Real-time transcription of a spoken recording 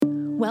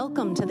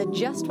Welcome to the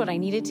Just What I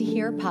Needed to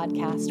Hear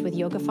podcast with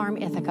Yoga Farm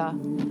Ithaca,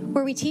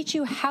 where we teach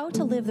you how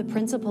to live the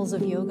principles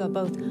of yoga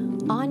both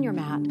on your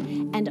mat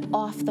and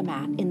off the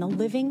mat in the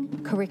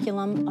living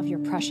curriculum of your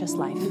precious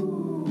life.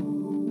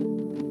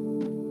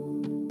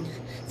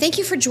 Thank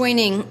you for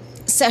joining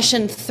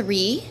session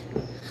 3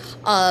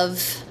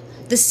 of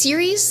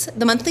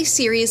the monthly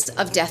series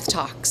of Death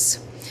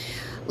Talks.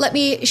 Let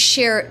me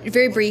share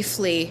very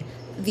briefly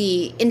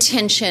the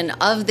intention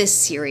of this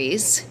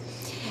series.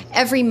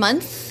 Every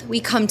month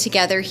we come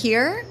together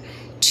here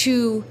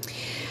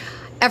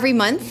every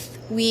month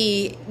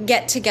we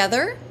get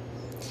together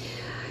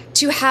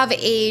to have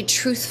a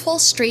truthful,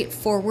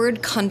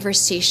 straightforward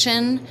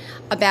conversation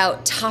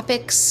about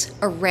topics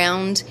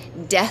around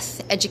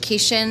death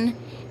education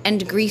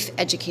and grief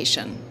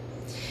education.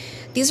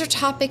 These are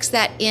topics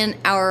that in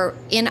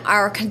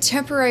our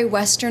contemporary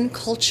Western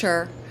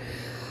culture,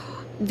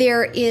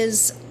 there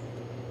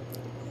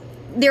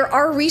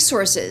are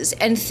resources,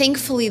 and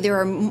thankfully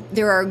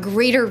there are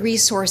greater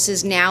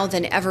resources now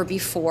than ever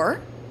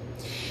before.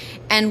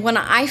 And when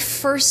I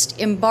first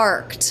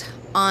embarked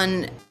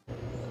on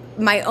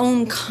my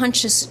own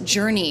conscious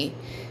journey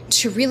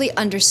to really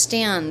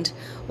understand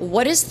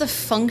what is the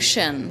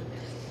function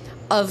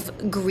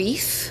of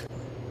grief,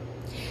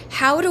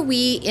 how do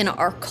we in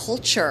our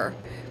culture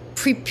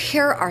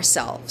prepare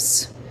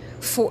ourselves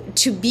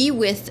to be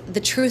with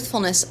the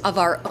truthfulness of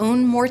our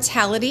own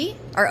mortality,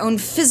 our own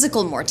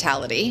physical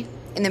mortality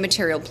in the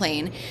material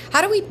plane,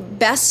 how do we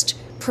best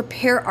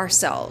prepare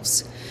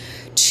ourselves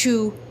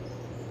to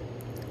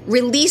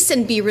release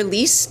and be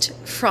released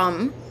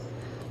from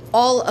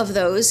all of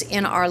those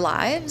in our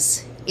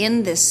lives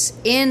in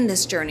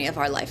this journey of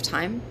our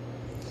lifetime?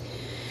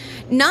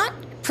 Not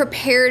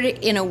prepared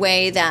in a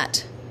way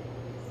that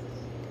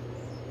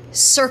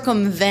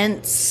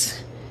circumvents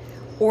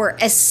or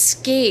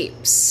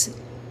escapes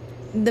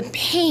the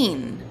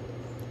pain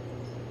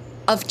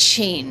of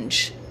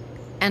change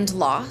and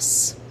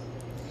loss.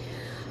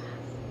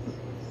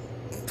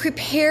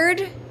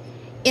 Prepared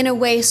in a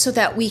way so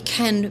that we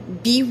can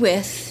be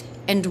with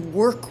and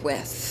work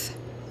with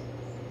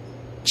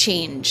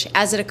change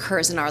as it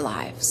occurs in our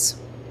lives.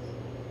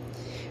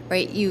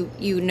 Right? You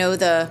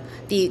know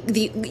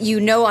you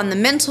know on the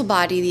mental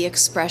body the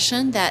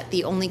expression that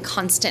the only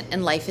constant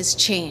in life is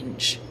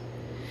change.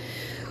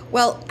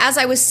 Well, as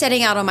I was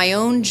setting out on my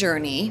own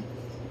journey,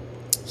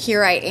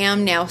 here I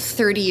am now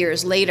 30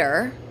 years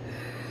later,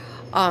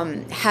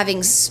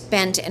 having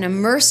spent and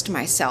immersed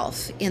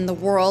myself in the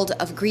world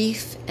of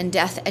grief and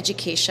death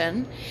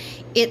education.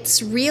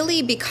 It's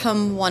really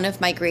become one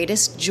of my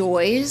greatest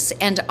joys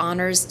and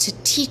honors to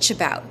teach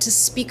about, to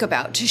speak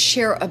about, to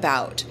share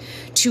about,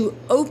 to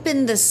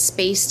open the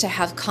space to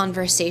have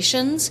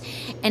conversations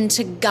and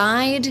to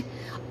guide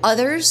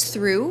others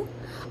through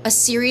a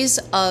series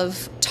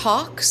of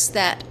talks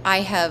that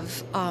I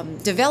have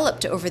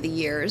developed over the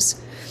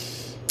years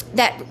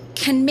that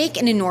can make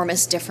an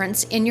enormous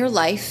difference in your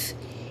life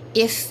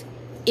if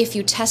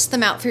you test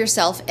them out for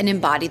yourself and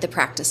embody the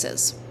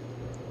practices.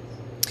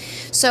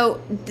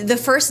 So the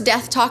first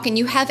death talk, and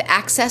you have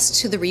access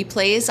to the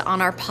replays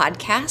on our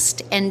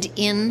podcast and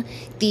in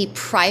the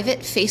private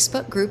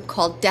Facebook group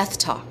called Death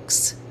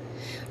Talks.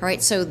 All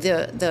right, so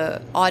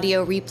the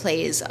audio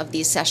replays of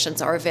these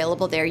sessions are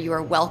available there. You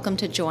are welcome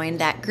to join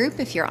that group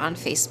if you're on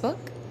Facebook.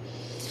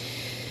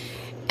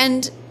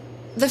 And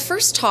the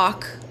first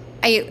talk,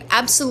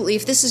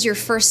 if this is your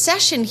first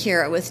session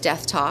here with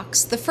Death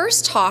Talks, the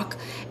first talk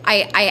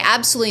I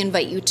absolutely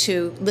invite you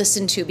to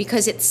listen to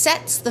because it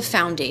sets the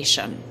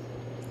foundation.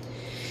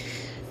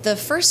 The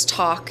first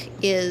talk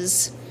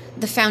is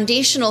the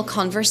foundational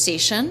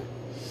conversation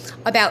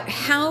about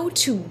how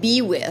to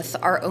be with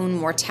our own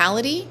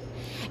mortality.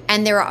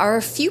 And there are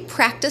a few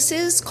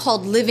practices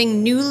called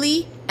living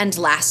newly and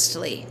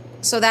lastly.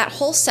 So that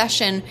whole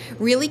session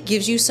really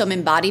gives you some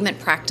embodiment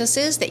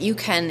practices that you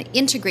can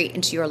integrate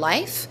into your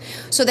life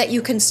so that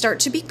you can start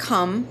to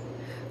become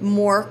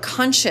more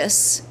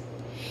conscious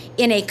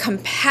in a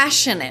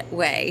compassionate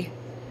way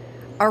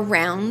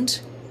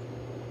around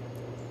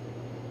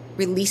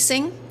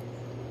releasing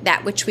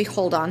that which we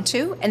hold on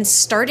to and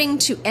starting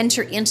to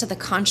enter into the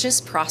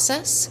conscious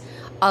process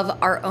of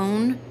our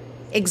own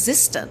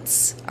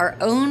existence, our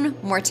own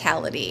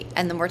mortality,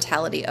 and the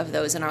mortality of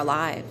those in our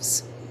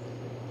lives.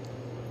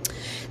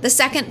 The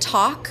second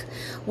talk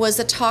was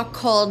a talk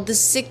called The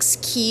 6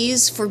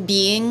 Keys for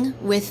Being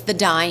with the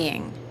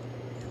Dying.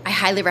 I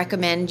highly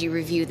recommend you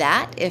review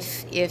that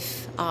if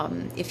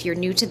you're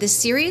new to this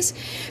series,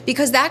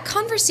 because that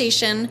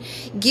conversation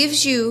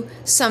gives you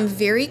some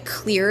very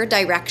clear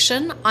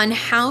direction on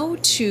how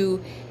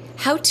to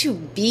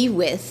be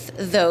with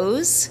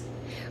those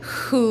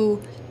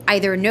who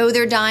either know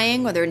they're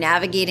dying or they're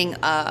navigating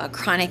a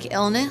chronic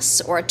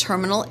illness or a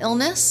terminal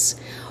illness,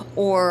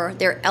 or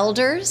they're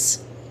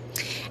elders.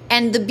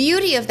 And the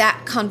beauty of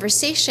that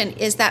conversation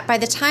is that by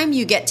the time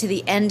you get to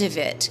the end of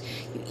it,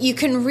 you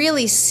can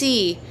really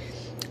see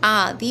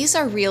these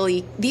are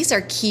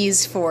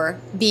keys for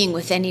being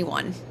with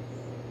anyone.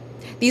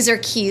 These are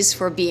keys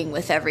for being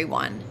with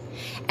everyone.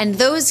 And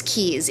those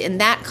keys in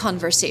that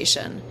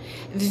conversation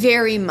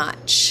very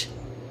much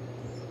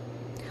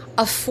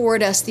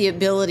afford us the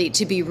ability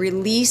to be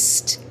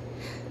released,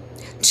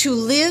 to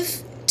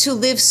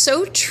live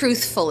so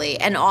truthfully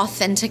and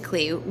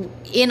authentically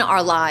in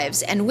our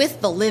lives and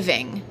with the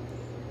living,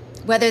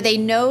 whether they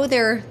know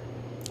they're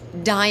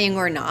dying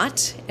or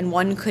not. And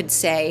one could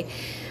say,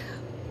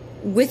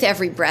 with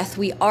every breath,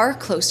 we are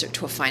closer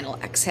to a final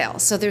exhale.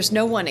 So there's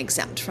no one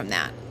exempt from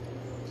that.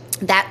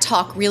 That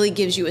talk really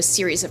gives you a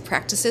series of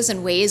practices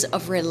and ways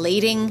of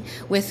relating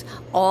with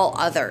all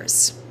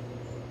others.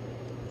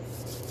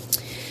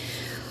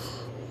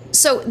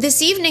 So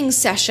this evening's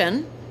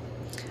session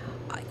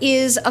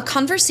is a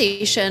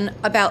conversation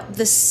about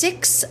the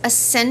 6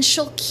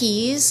 essential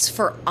keys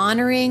for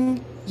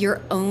honoring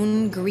your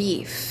own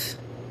grief.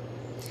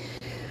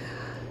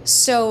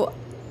 So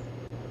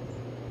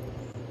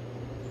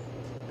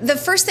the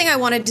first thing I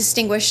want to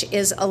distinguish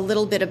is a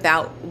little bit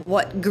about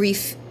what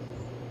grief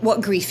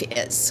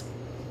is.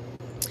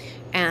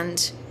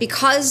 And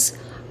because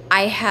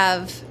I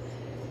have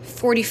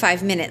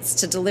 45 minutes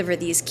to deliver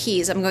these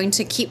keys, I'm going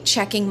to keep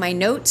checking my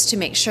notes to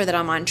make sure that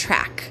I'm on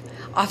track.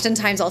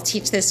 Oftentimes I'll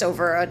teach this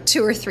over a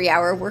 2 or 3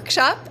 hour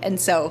workshop. And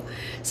so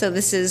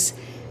this is,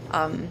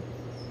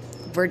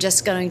 we're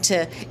just going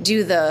to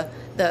do the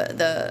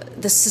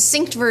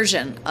succinct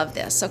version of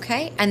this,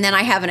 okay? And then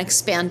I have an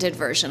expanded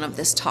version of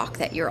this talk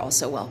that you're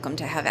also welcome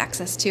to have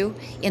access to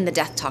in the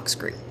Death Talks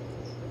group.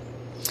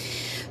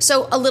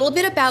 So a little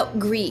bit about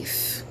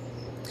grief.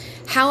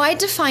 How I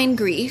define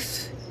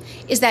grief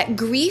is that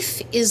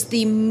grief is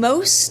the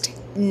most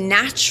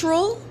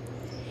natural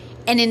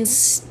and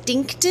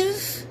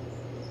instinctive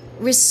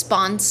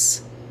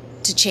response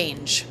to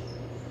change.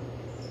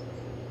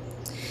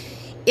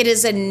 It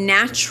is a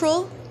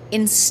natural,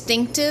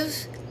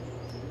 instinctive,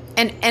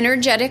 and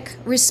energetic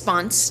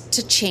response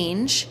to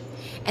change,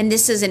 and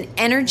this is an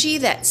energy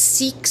that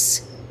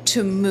seeks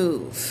to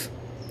move.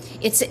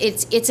 It's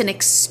an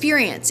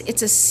experience.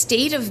 It's a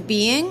state of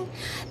being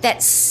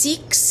that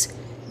seeks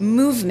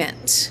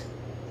movement.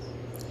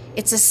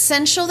 It's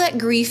essential that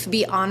grief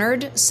be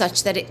honored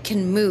such that it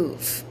can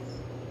move.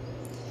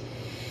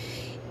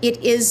 It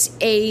is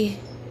a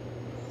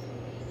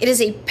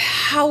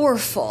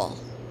powerful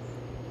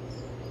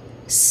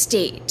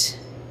state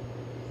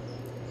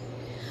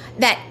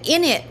that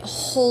in it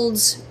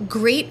holds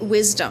great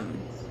wisdom.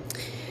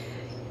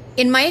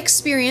 In my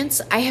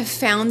experience, I have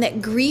found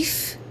that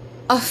grief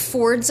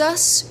affords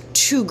us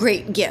 2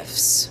 great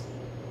gifts.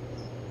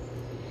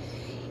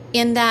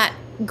 In that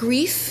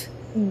grief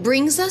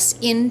brings us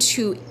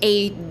into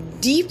a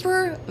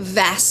deeper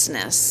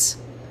vastness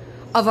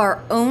of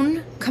our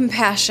own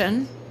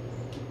compassion,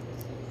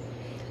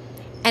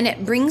 and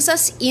it brings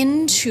us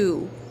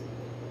into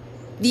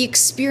the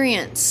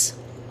experience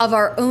of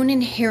our own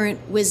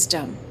inherent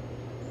wisdom.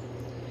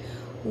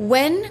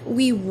 When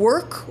we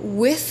work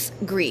with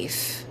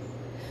grief,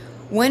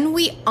 when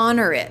we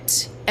honor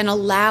it and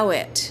allow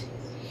it,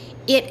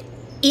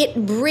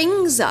 it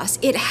brings us,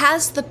 it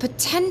has the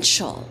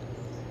potential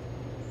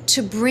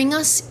to bring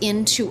us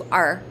into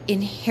our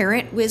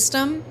inherent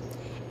wisdom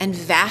and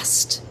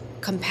vast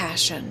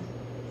compassion.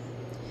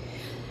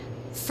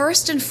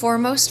 First and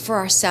foremost for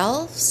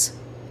ourselves,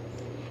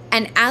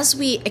 and as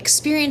we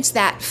experience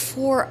that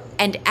for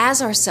and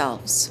as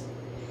ourselves,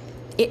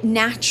 it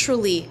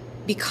naturally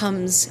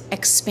becomes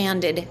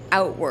expanded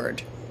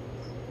outward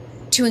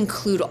to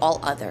include all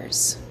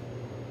others.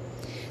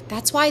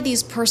 That's why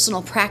these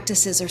personal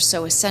practices are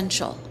so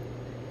essential.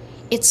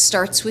 It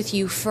starts with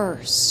you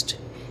first.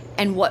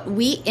 And what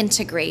we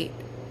integrate,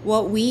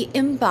 what we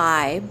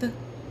imbibe,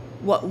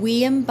 what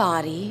we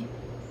embody,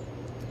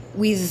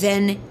 we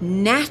then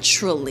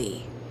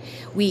naturally,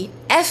 we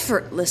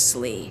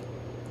effortlessly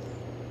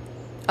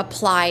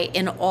apply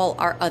in all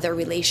our other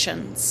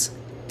relations.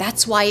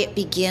 That's why it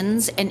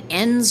begins and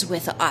ends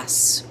with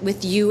us,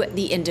 with you,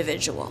 the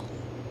individual.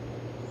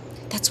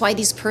 That's why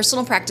these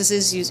personal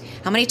practices use,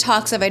 how many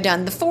talks have I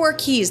done? The 4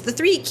 keys, the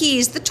 3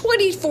 keys, the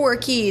 24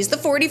 keys, the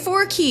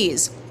 44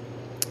 keys.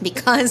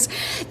 Because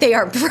they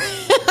are,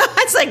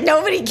 it's like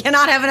nobody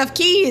cannot have enough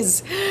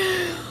keys.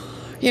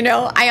 You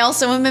know, I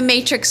also am a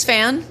Matrix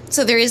fan.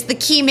 So there is the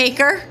key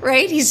maker,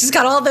 right? He's just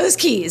got all those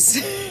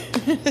keys.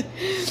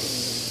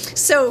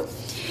 So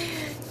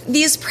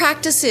these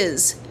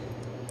practices,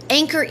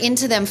 anchor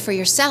into them for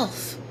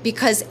yourself,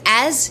 because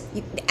as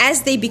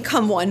they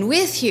become one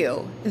with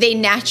you, they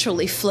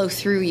naturally flow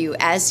through you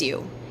as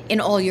you in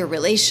all your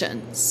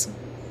relations.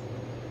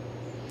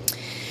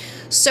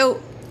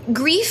 So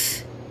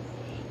grief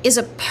is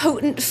a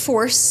potent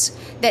force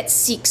that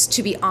seeks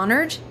to be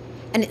honored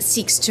and it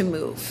seeks to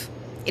move.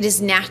 It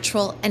is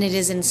natural and it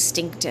is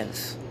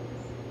instinctive.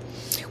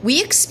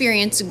 We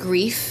experience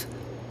grief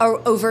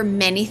over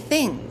many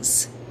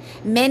things,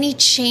 many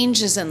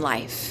changes in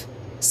life.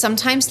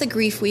 Sometimes the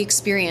grief we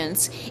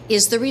experience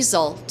is the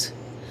result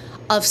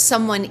of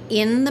someone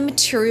in the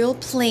material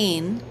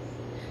plane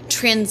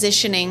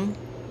transitioning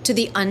to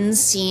the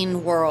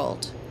unseen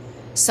world,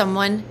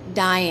 someone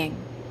dying.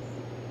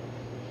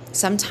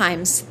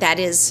 Sometimes that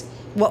is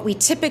what we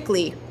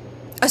typically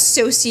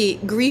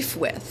associate grief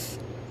with.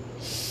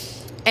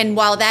 And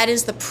while that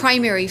is the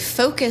primary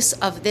focus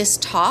of this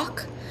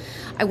talk,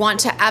 I want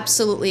to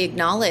absolutely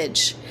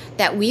acknowledge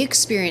that we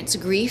experience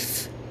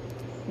grief,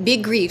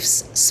 big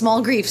griefs,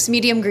 small griefs,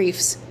 medium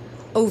griefs,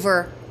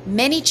 over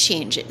many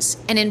changes.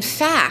 And in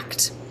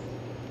fact,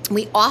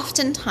 we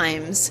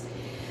oftentimes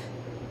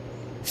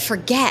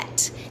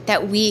forget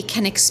that we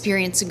can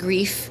experience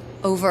grief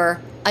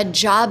over a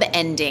job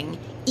ending,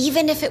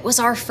 even if it was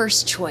our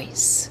first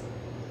choice,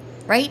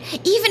 right?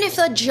 Even if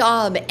a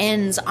job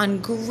ends on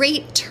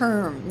great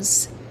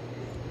terms,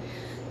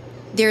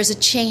 there's a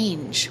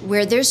change.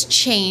 Where there's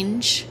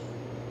change,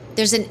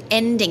 there's an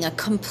ending, a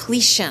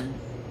completion,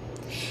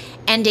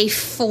 and a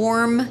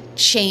form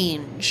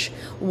change.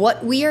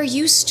 What we are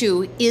used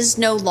to is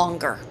no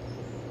longer.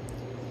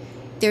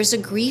 There's a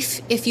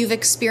grief if you've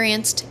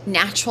experienced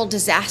natural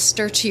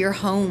disaster to your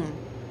home,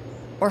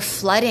 or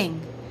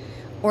flooding,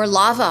 or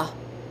lava.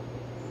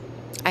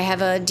 I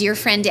have a dear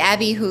friend,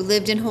 Abby, who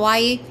lived in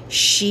Hawaii.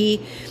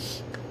 She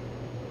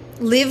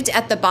lived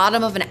at the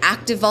bottom of an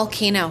active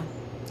volcano,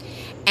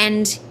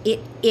 and it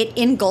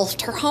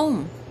engulfed her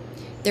home.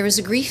 There was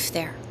a grief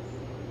there.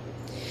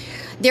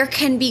 There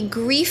can be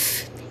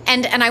grief,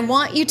 and I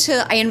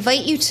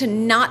invite you to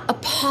not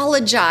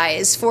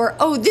apologize for,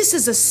 oh, this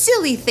is a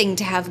silly thing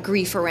to have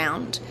grief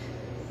around.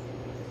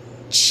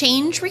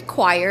 Change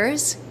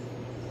requires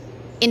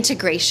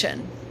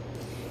integration.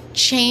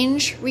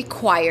 Change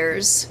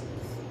requires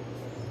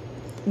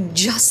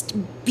just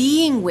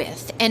being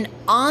with and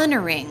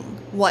honoring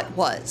what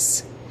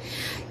was.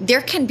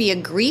 There can be a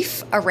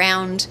grief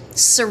around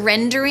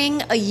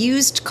surrendering a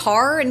used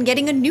car and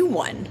getting a new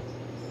one.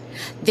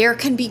 There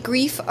can be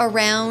grief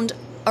around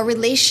a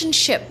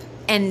relationship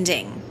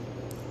ending,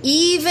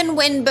 even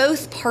when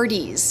both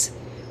parties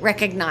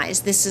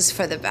recognize this is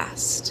for the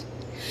best.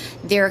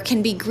 There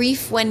can be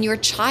grief when your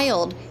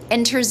child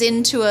enters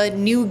into a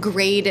new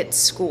grade at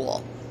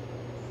school.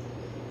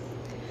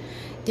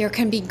 There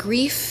can be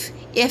grief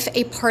if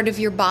a part of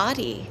your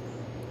body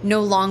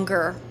no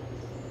longer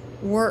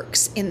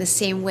works in the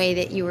same way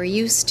that you were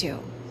used to.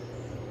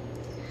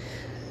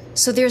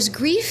 So there's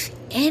grief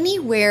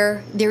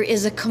anywhere there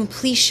is a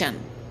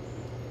completion.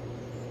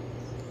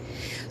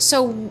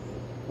 So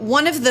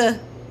one of the,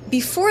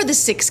 before the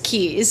 6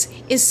 keys,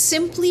 is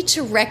simply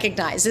to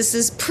recognize, this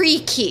is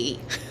pre-key,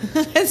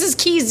 this is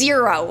key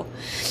 0.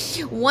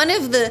 One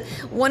of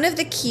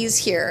the keys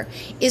here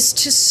is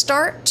to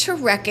start to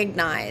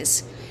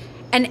recognize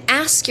and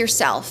ask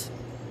yourself,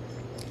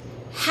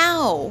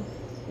 how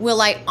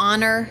will I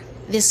honor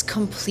this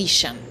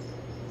completion?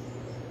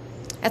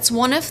 That's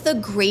one of the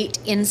great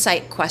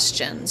insight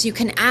questions you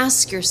can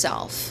ask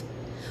yourself.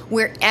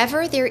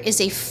 Wherever there is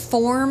a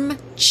form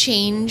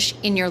change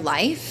in your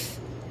life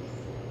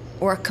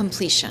or a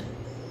completion,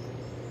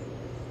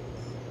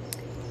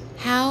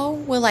 how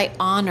will I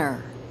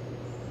honor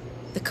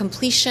the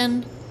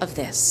completion of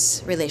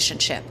this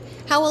relationship?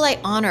 How will I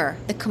honor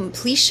the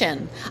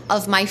completion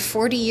of my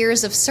 40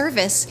 years of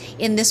service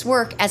in this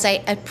work as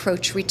I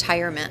approach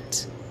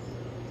retirement?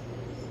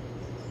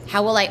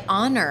 How will I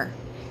honor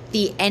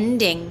the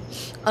ending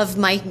of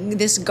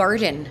this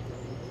garden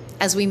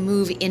as we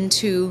move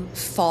into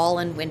fall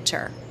and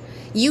winter?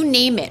 You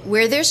name it,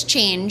 where there's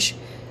change,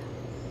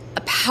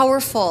 a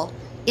powerful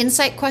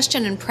insight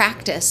question and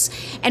practice.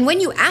 And when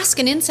you ask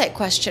an insight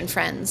question,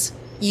 friends,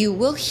 you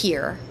will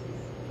hear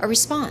a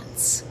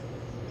response.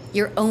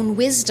 Your own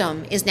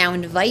wisdom is now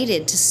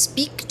invited to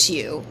speak to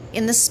you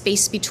in the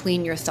space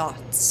between your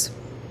thoughts.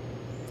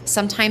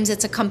 Sometimes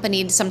it's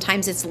accompanied,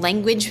 sometimes it's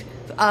language.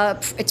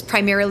 It's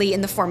primarily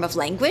in the form of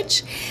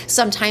language.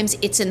 Sometimes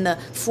it's in the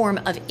form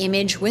of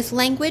image with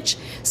language.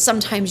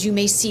 Sometimes you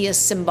may see a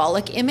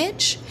symbolic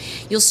image.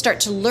 You'll start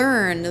to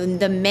learn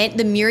the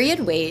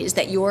myriad ways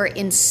that your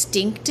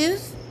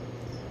instinctive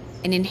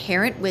and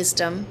inherent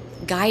wisdom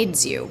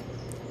guides you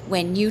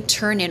when you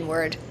turn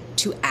inward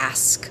to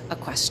ask a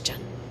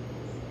question.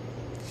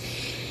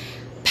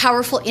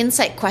 Powerful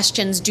insight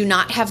questions do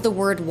not have the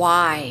word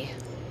why.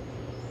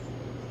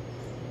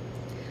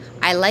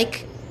 I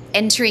like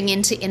entering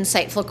into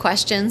insightful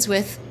questions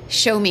with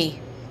show me,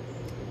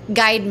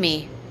 guide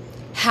me,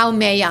 how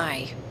may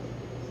I?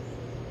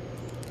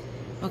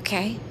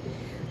 Okay?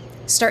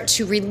 Start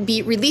to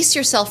release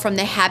yourself from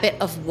the habit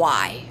of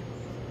why.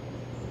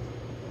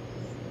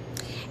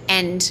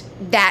 And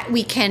that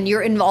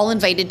you're all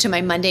invited to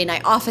my Monday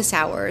night office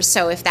hours.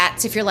 So if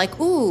you're like,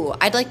 ooh,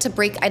 I'd like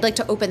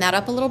to open that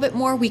up a little bit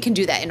more, we can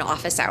do that in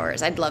office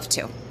hours. I'd love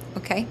to.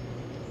 Okay?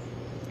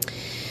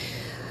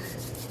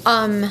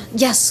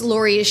 Yes,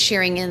 Lori is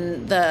sharing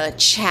in the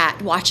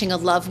chat, watching a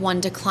loved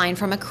one decline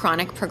from a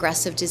chronic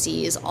progressive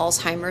disease,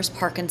 Alzheimer's,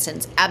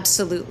 Parkinson's.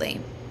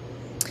 Absolutely.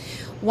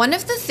 One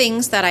of the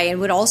things that I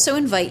would also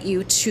invite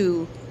you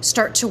to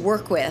start to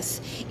work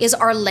with is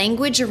our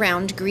language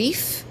around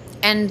grief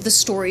and the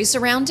stories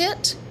around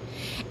it,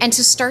 and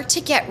to start to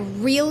get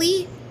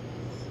really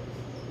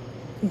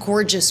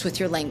gorgeous with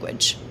your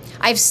language.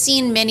 I've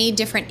seen many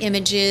different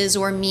images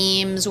or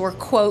memes or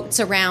quotes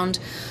around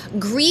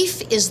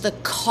Grief is the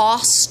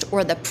cost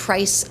or the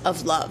price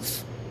of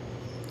love.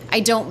 I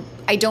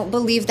don't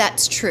believe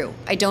that's true.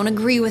 I don't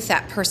agree with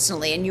that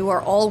personally, and you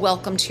are all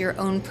welcome to your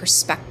own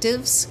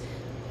perspectives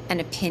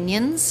and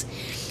opinions,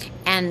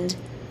 and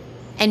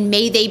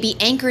may they be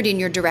anchored in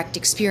your direct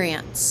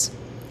experience.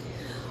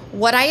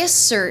 What I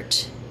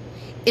assert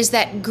is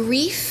that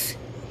grief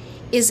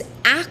is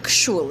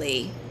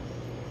actually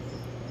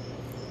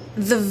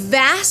the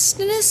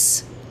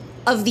vastness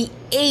of the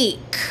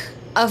ache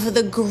of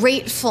the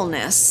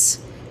gratefulness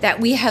that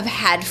we have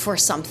had for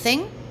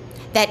something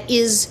that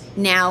is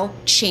now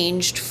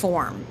changed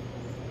form.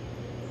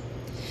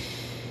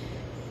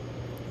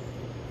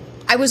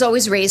 I was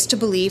always raised to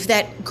believe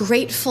that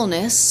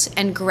gratefulness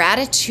and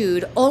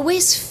gratitude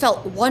always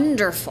felt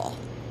wonderful,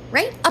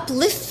 right?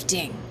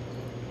 Uplifting.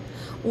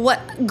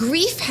 What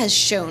grief has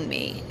shown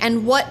me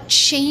and what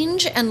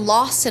change and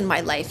loss in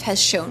my life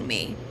has shown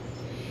me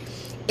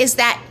is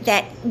that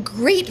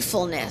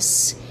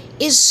gratefulness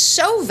is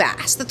so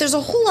vast that there's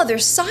a whole other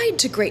side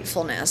to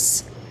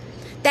gratefulness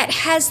that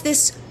has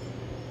this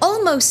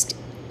almost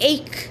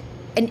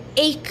an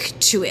ache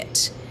to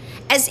it,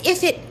 as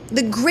if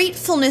the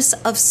gratefulness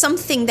of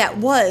something that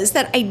was,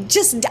 that I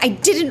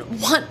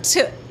didn't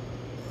want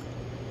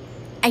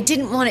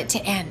it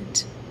to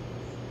end.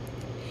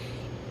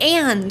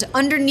 And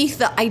underneath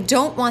the I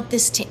don't want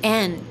this to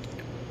end,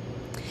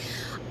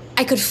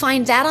 I could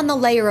find that on the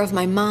layer of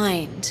my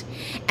mind.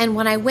 And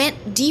when I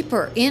went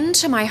deeper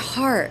into my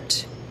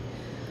heart,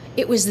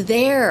 it was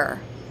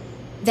there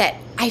that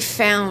I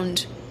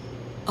found,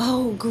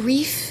 oh,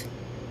 grief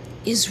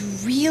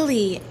is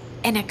really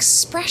an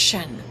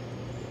expression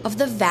of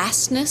the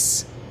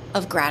vastness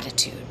of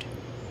gratitude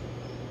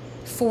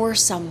for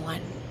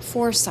someone,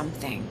 for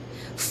something,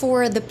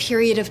 for the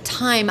period of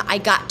time I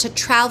got to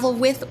travel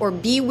with or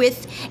be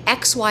with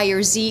X, Y,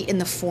 or Z in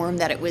the form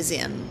that it was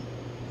in.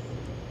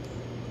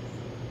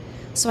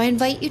 So I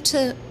invite you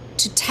to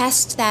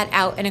test that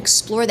out and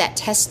explore that.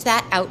 Test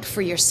that out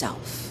for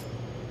yourself.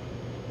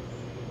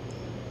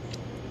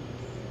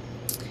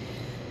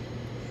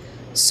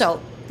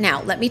 So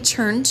now let me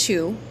turn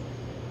to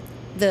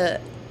the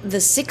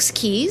 6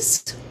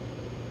 keys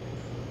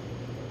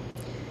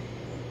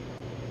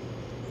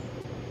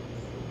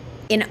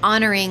in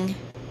honoring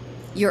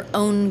your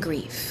own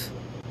grief.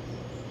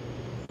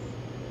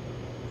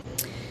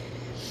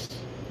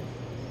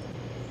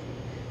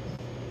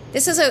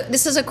 This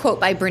is a quote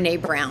by Brené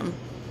Brown.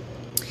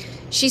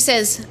 She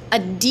says, "A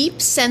deep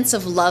sense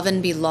of love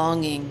and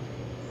belonging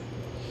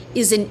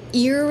is an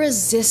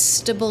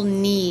irresistible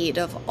need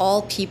of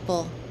all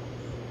people.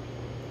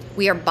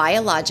 We are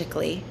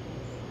biologically,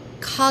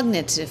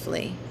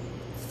 cognitively,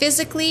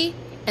 physically,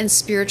 and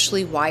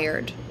spiritually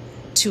wired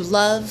to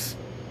love,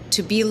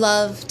 to be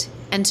loved,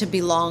 and to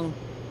belong.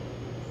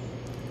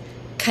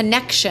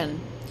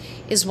 Connection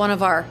is one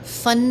of our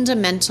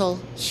fundamental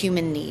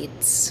human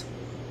needs."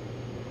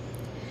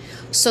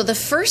 So the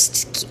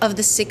first of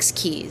the 6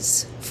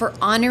 keys for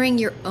honoring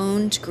your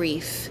own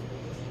grief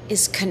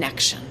is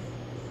connection.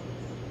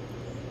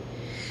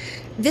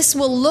 This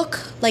will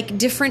look like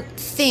different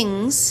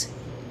things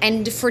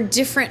and for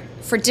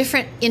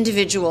different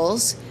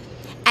individuals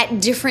at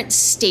different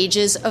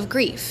stages of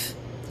grief.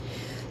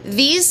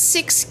 These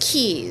 6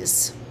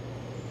 keys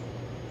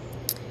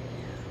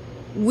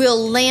will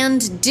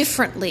land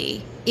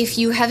differently if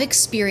you have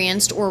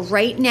experienced or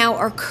right now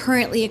are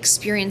currently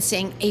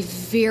experiencing a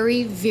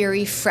very,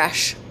 very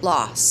fresh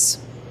loss,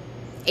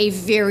 a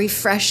very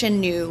fresh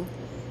and new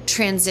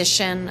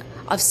transition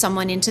of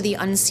someone into the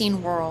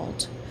unseen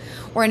world,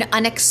 or an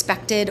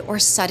unexpected or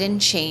sudden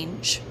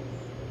change.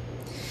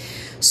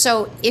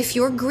 So if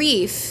your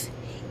grief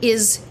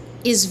is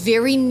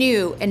very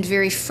new and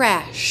very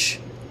fresh,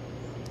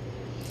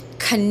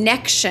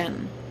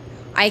 connection,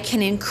 I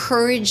can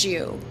encourage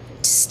you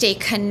to stay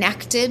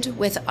connected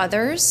with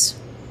others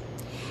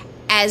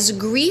as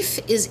grief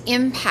is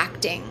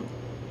impacting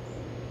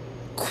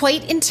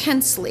quite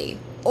intensely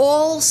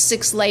all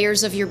 6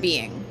 layers of your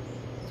being.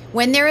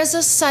 When there is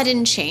a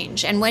sudden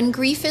change and when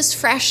grief is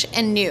fresh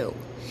and new,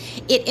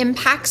 it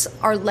impacts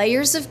our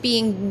layers of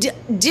being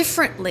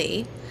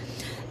differently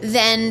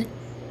than,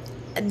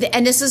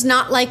 and this is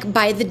not like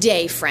by the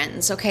day,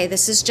 friends, okay?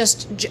 This is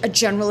just a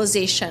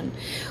generalization.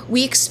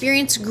 We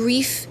experience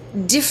grief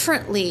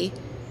differently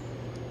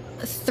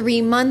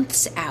 3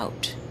 months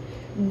out,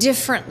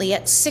 differently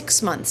at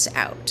 6 months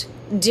out,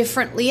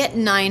 differently at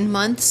 9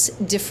 months,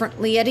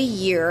 differently at a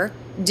year,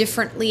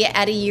 differently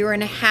at a year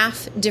and a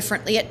half,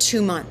 differently at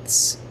 2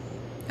 months.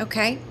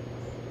 Okay?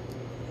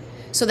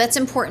 So that's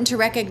important to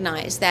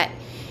recognize that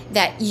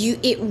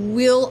it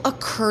will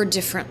occur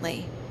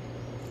differently.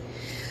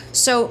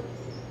 So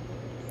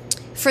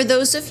for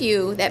those of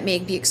you that may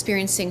be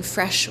experiencing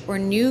fresh or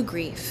new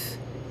grief,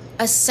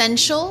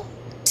 essential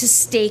to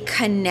stay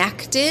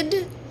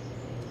connected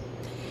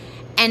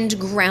and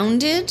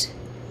grounded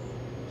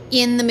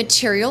in the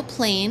material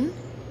plane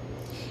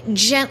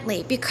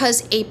gently,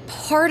 because a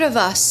part of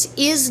us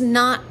is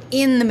not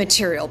in the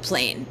material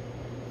plane.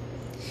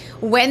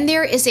 When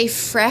there is a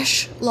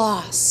fresh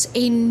loss,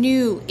 a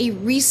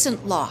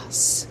recent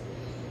loss,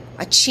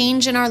 a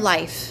change in our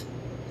life,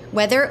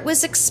 whether it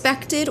was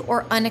expected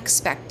or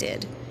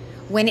unexpected,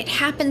 when it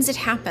happens, it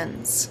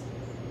happens.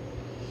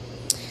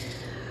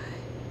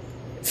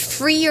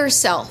 Free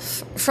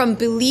yourself from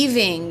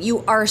believing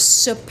you are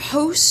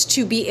supposed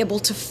to be able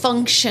to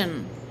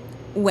function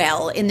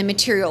well in the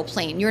material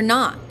plane. You're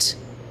not.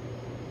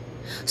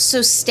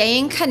 So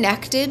staying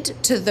connected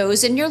to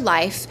those in your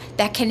life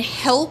that can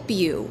help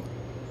you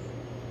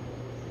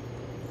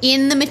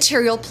in the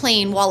material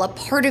plane while a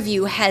part of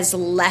you has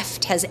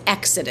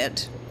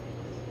exited.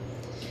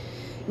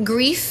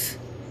 Grief,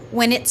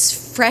 when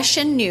it's fresh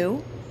and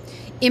new,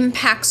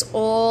 impacts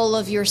all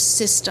of your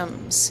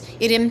systems.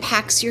 It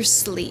impacts your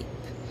sleep.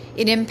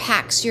 It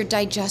impacts your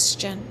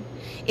digestion.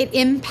 It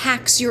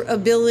impacts your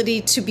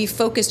ability to be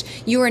focused.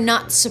 You are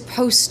not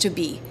supposed to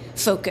be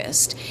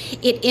focused.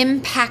 It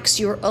impacts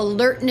your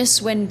alertness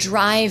when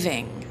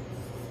driving.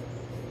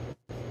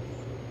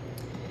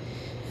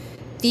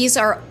 These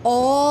are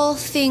all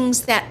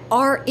things that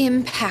are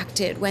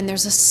impacted when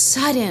there's a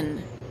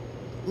sudden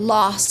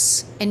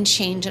loss and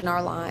change in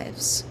our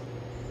lives.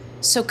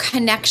 So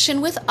connection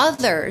with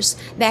others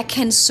that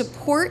can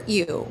support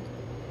you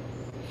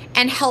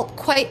and help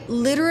quite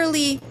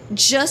literally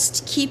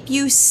just keep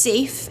you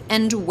safe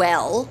and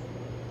well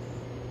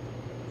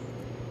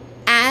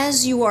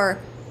as you are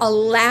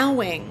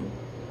allowing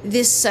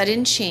this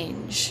sudden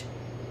change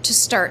to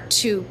start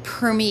to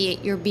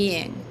permeate your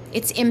being.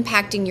 It's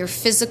impacting your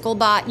physical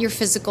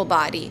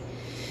body,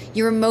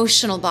 your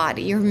emotional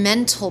body, your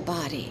mental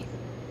body,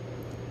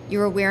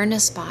 your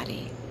awareness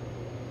body.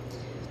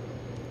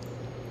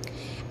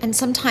 And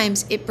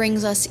sometimes it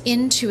brings us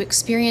into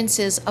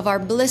experiences of our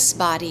bliss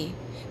body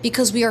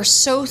because we are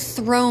so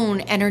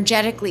thrown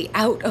energetically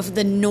out of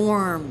the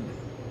norm.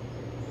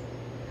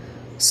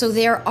 So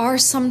there are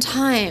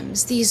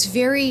sometimes these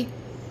very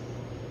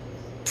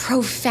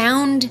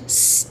profound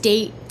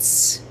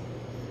states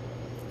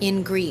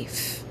in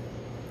grief.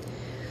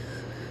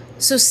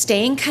 So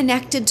staying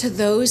connected to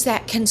those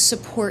that can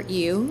support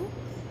you.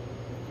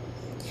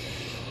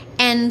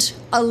 And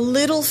a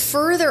little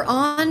further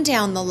on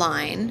down the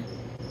line,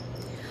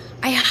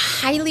 I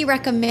highly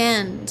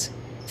recommend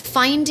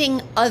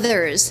finding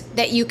others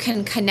that you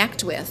can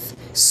connect with.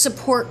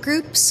 Support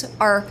groups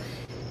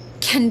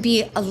can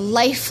be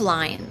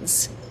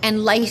lifelines and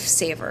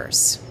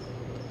lifesavers,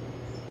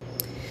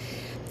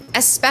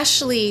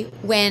 especially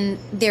when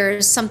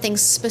there's something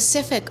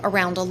specific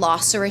around a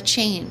loss or a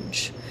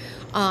change.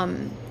 How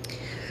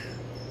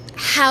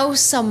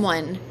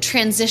someone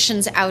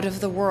transitions out of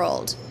the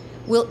world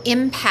will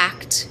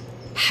impact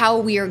how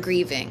we are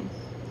grieving.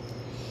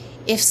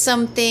 If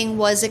something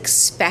was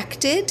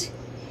expected,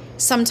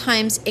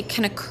 sometimes it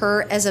can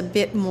occur as a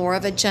bit more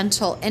of a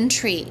gentle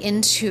entry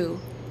into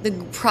the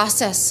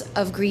process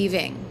of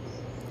grieving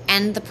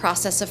and the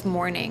process of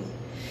mourning.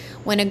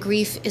 When a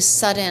grief is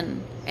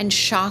sudden and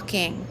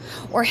shocking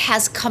or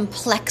has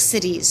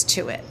complexities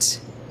to it,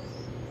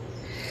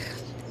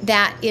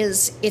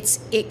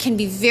 it can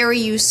be very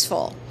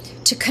useful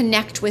to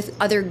connect with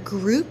other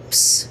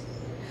groups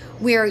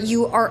where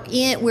you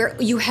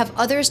have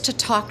others to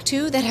talk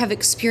to that have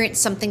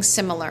experienced something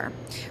similar,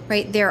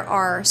 right? There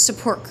are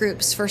support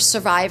groups for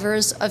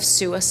survivors of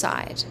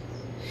suicide.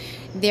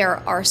 There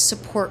are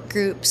support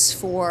groups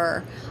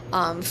for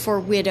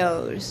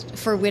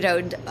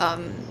widowed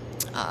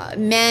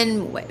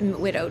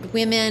men, widowed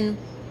women.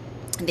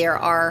 There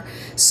are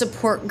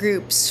support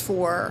groups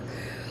for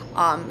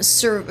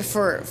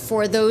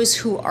those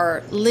who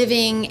are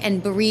living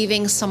and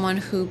bereaving someone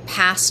who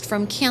passed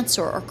from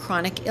cancer or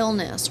chronic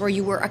illness, or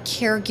you were a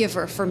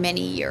caregiver for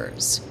many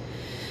years.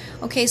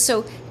 Okay,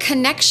 so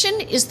connection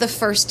is the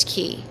first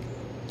key.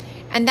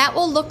 And that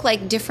will look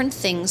like different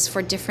things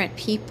for different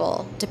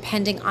people,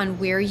 depending on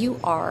where you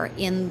are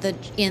in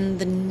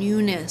the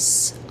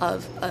newness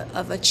of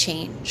a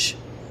change.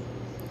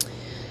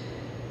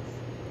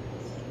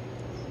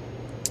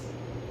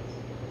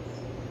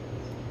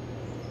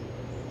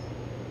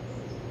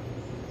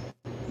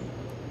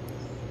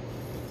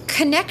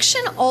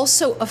 Connection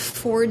also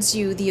affords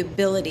you the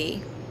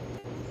ability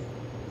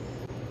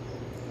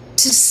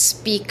to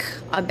speak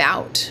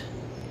about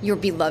your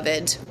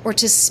beloved, or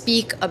to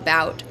speak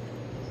about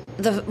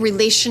the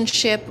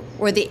relationship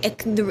or the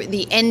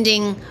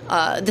ending,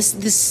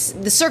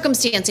 the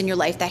circumstance in your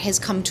life that has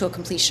come to a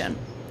completion.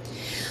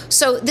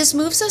 So this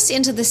moves us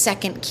into the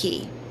second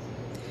key.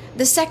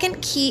 The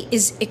second key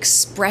is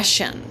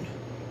expression.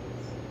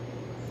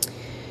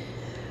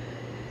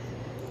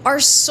 Our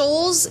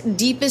soul's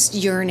deepest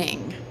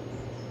yearning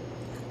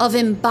of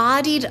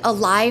embodied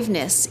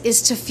aliveness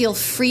is to feel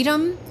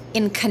freedom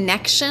in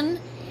connection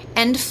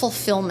and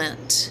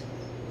fulfillment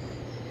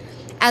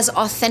as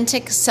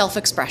authentic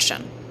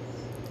self-expression.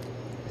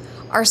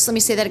 Let me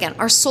say that again.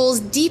 Our soul's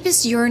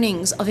deepest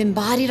yearnings of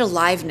embodied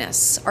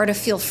aliveness are to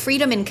feel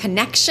freedom in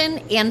connection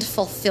and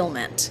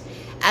fulfillment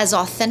as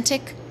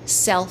authentic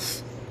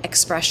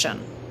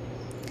self-expression.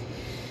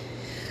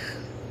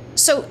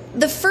 So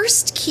the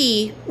first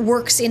key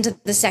works into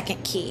the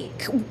second key,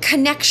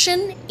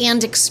 connection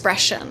and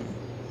expression.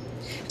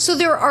 So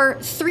there are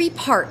 3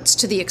 parts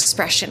to the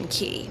expression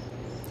key.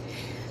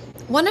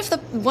 One of the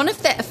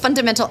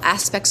fundamental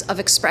aspects of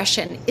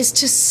expression is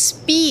to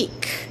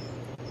speak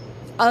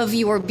of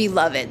your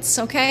beloveds,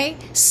 okay?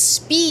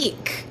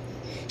 Speak,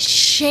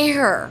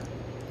 share.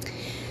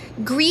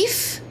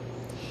 Grief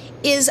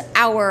is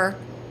our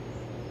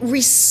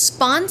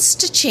response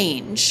to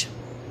change,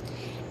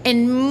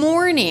 and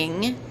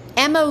mourning,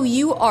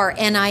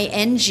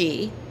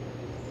 mourning,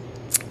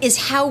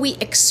 is how we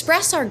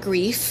express our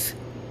grief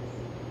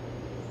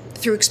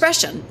through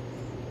expression.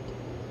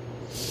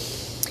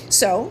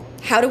 So,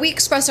 how do we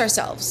express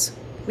ourselves?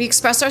 We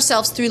express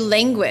ourselves through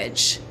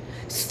language,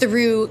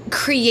 through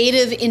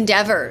creative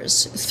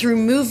endeavors, through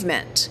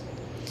movement.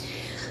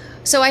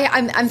 So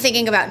I'm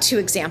thinking about 2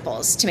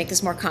 examples to make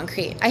this more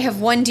concrete. I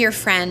have one dear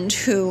friend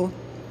who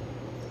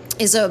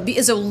is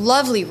a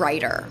lovely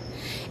writer.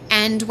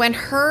 And when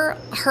her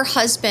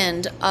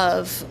husband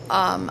of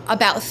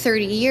about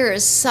 30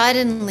 years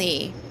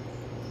suddenly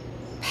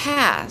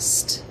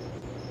passed,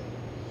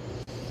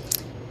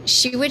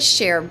 she would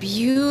share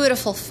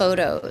beautiful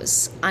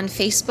photos on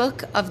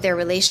Facebook of their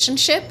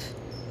relationship.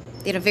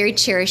 They had a very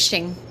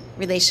cherishing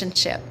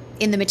relationship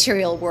in the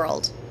material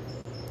world.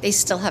 They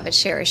still have a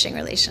cherishing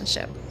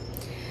relationship.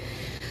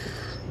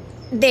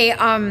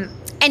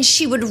 And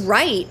she would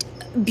write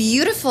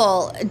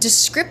beautiful,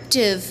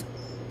 descriptive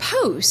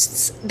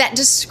posts that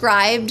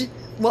described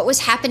what was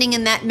happening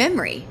in that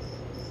memory,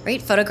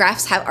 right?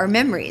 Photographs are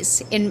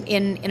memories.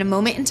 In a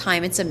moment in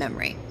time, it's a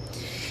memory.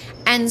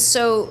 And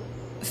so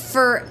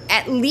for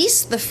at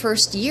least the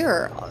first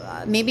year,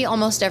 maybe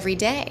almost every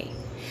day,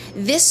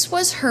 this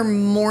was her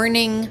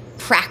mourning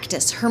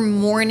practice, her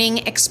mourning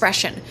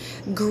expression.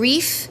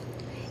 Grief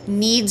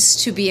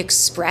needs to be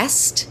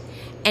expressed,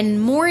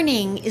 and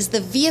mourning is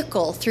the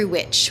vehicle through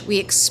which we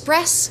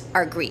express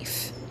our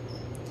grief.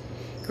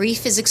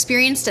 Grief is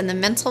experienced in the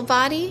mental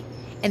body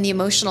and the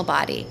emotional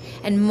body,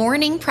 and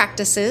mourning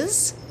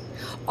practices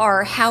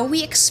are how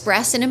we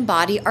express and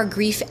embody our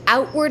grief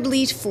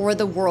outwardly for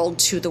the world,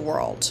 to the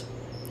world.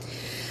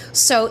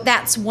 So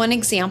that's one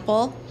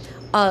example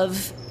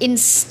of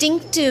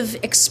instinctive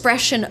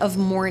expression of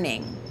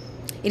mourning.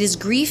 It is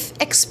grief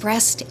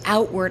expressed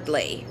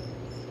outwardly.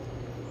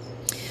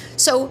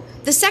 So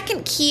the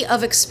second key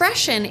of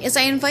expression is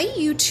I invite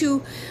you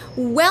to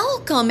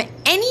welcome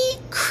any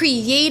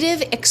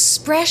creative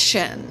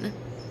expression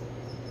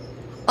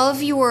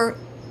of your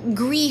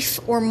grief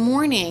or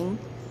mourning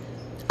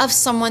of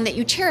someone that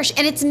you cherish.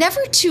 And it's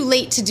never too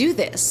late to do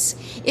this.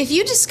 If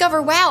you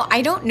discover, wow,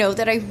 I don't know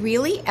that I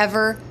really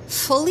ever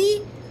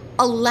fully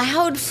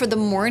allowed for the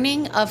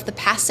mourning of the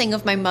passing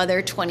of my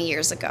mother 20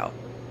 years ago,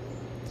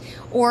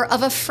 or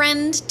of a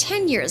friend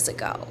 10 years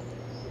ago,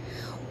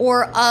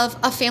 or of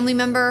a family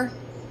member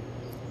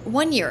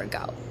 1 year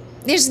ago.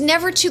 There's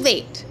never too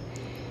late,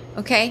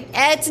 okay?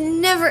 It's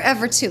never,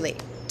 ever too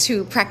late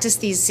to practice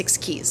these 6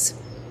 keys.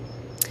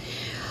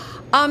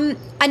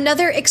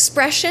 Another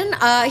expression,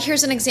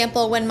 here's an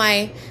example. When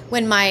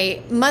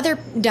my mother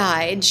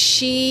died,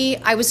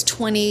 I was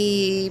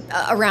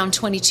around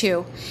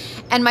 22,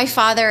 and my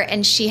father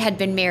and she had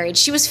been married.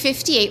 She was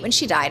 58 when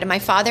she died, and my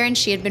father and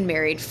she had been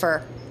married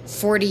for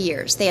 40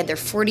 years. They had their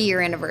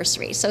 40-year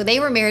anniversary. So they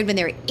were married when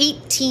they were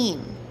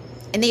 18,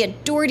 and they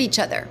adored each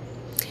other.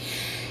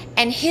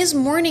 And his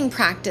mourning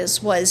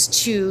practice was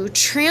to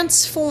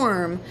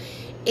transform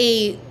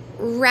a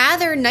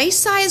rather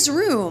nice-sized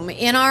room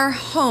in our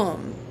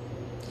home,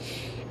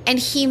 and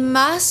he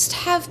must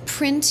have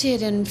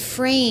printed and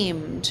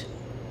framed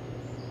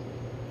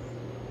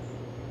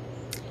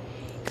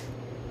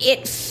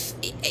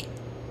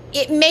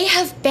it may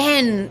have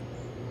been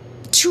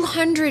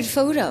 200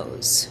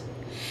 photos,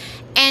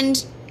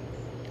 and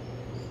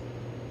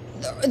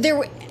there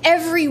were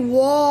every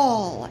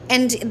wall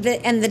and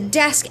the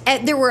desk,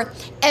 there were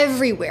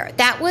everywhere.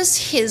 That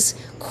was his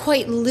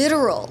quite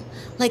literal,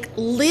 like,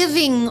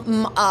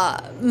 living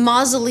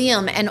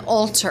mausoleum and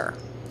altar.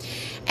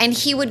 And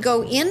he would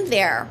go in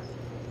there,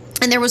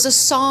 and there was a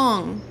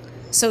song.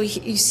 So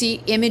you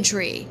see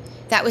imagery.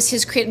 That was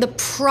his the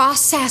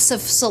process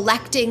of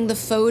selecting the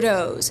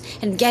photos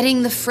and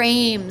getting the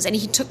frames, and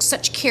he took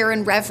such care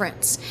and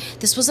reverence.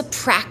 This was a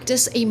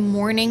practice, a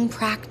mourning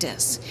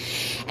practice.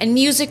 And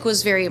music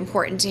was very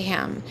important to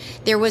him.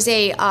 There was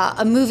a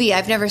movie,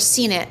 I've never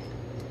seen it.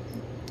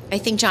 I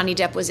think Johnny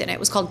Depp was in it. It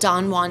was called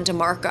Don Juan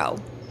DeMarco.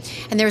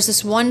 And there's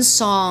this one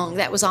song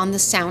that was on the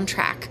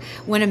soundtrack,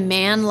 When a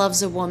Man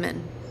Loves a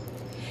Woman.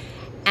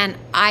 And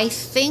I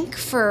think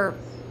for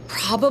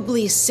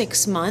probably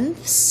 6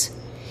 months,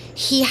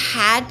 he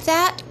had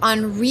that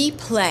on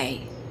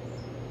replay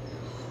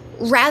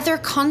rather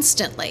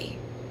constantly.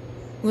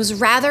 It was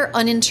rather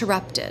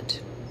uninterrupted.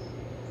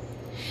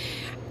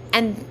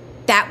 And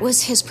that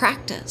was his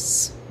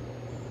practice.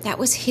 That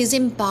was his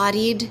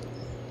embodied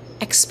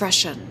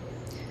expression.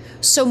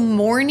 So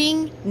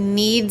mourning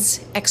needs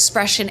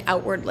expression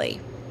outwardly.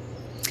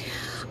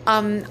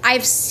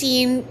 I've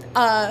seen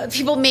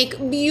people make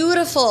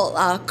beautiful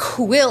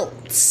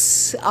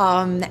quilts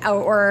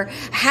or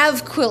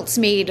have quilts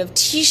made of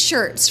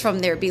t-shirts from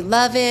their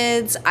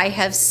beloveds. I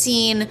have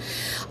seen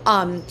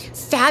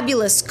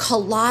fabulous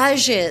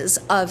collages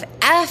of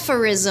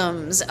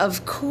aphorisms,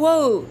 of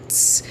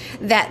quotes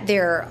that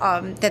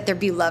their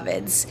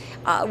beloveds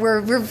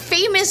were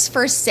famous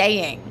for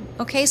saying.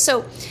 Okay,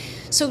 so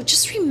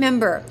just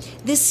remember,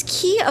 this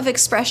key of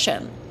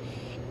expression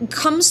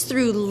comes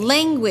through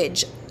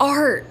language,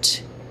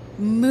 art,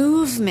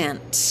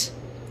 movement,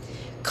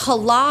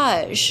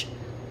 collage,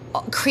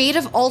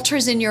 creative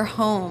altars in your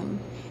home.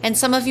 And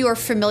some of you are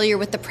familiar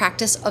with the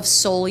practice of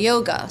soul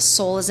yoga.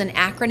 Soul is an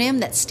acronym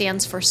that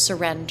stands for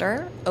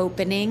surrender,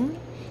 opening,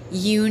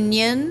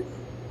 union,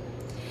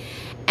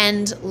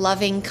 and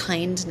loving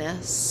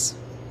kindness,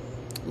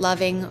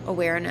 loving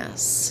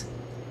awareness.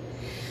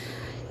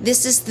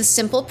 This is the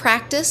simple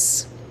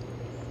practice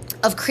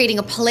of creating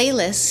a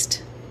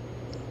playlist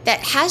that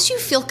has you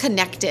feel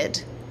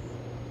connected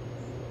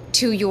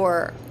to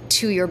your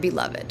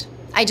beloved.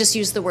 I just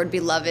use the word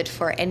beloved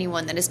for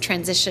anyone that has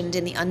transitioned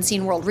in the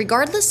unseen world,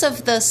 regardless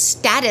of the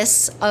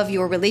status of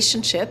your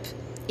relationship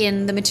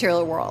in the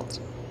material world.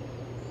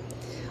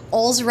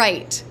 All's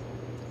right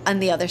on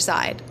the other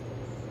side.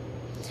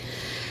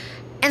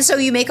 And so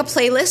you make a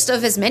playlist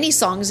of as many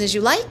songs as you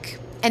like,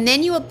 and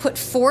then you will put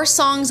 4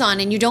 songs on,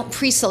 and you don't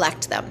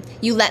pre-select them.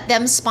 You let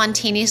them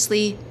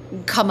spontaneously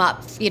come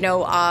up,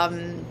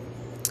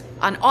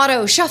 on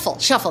auto shuffle,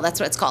 that's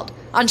what it's called,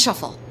 on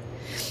shuffle.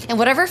 And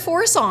whatever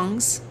 4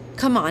 songs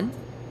come on,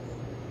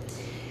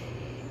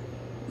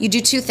 you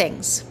do 2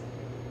 things.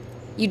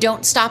 You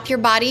don't stop your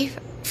body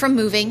from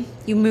moving,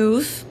 you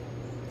move,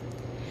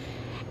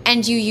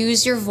 and you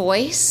use your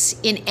voice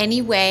in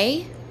any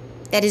way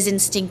that is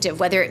instinctive,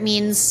 whether it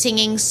means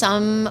singing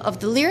some of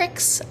the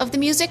lyrics of the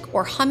music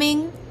or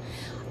humming,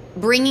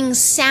 bringing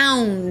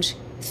sound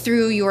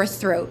through your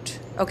throat,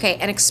 okay,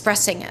 and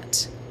expressing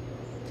it.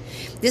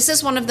 This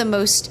is one of the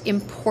most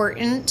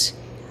important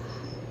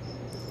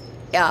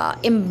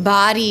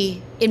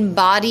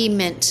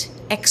embodiment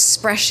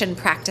expression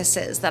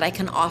practices that I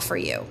can offer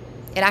you.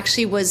 It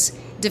actually was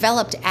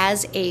developed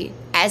as a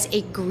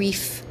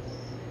grief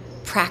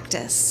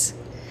practice.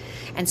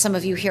 And some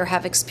of you here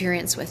have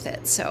experience with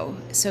it. So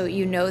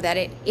you know that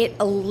it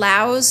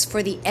allows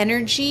for the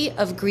energy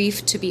of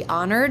grief to be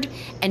honored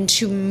and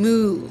to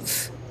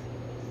move.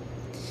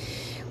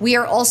 We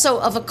are also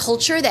of a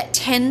culture that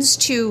tends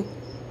to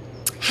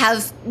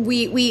have,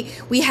 we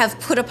have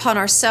put upon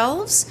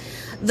ourselves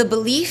the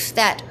belief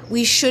that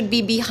we should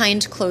be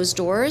behind closed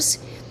doors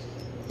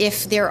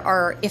if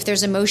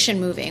there's emotion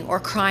moving or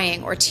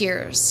crying or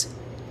tears.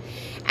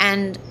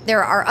 And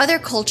there are other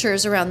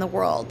cultures around the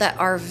world that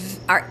are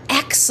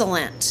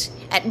excellent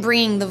at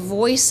bringing the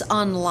voice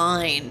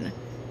online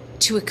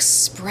to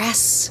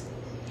express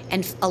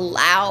and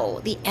allow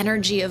the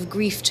energy of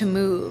grief to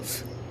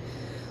move.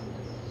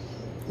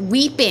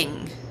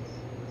 Weeping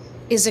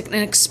is an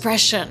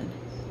expression,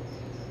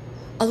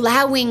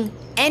 allowing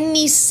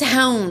any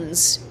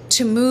sounds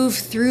to move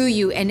through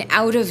you and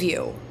out of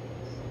you,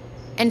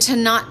 and to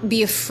not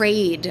be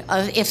afraid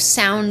of if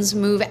sounds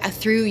move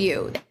through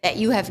you that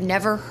you have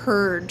never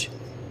heard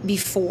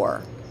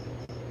before.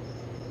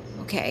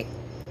 Okay,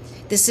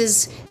 this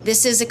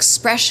is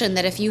expression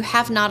that if you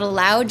have not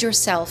allowed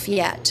yourself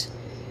yet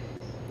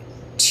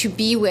to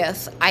be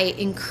with, I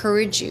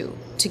encourage you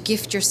to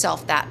gift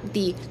yourself that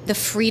the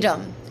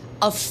freedom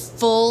of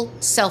full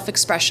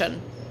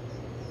self-expression.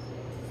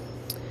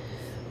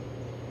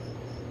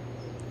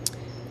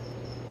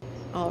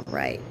 All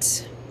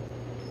right.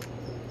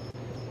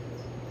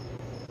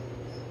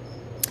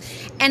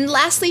 And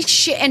lastly,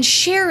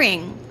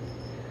 sharing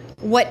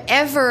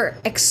whatever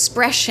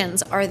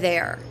expressions are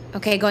there.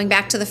 Okay, going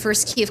back to the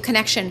first key of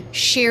connection,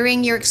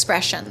 sharing your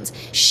expressions,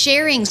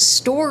 sharing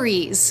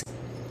stories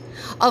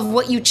of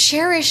what you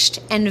cherished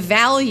and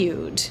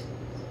valued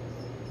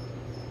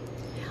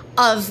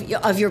of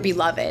your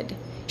beloved.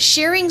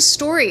 Sharing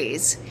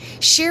stories,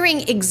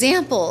 sharing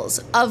examples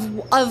of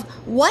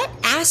what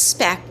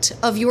aspect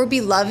of your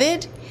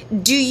beloved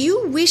do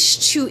you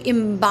wish to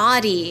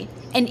embody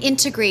and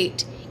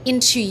integrate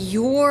into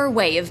your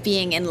way of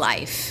being in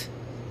life.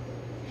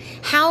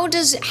 How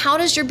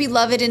does your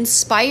beloved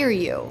inspire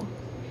you?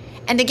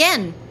 And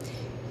again,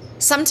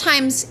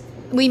 sometimes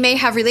we may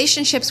have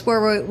relationships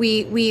where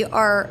we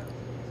are,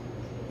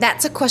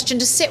 that's a question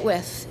to sit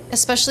with,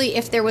 especially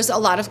if there was a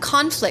lot of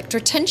conflict or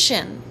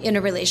tension in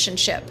a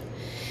relationship.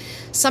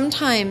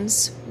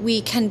 Sometimes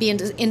we can be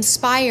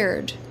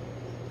inspired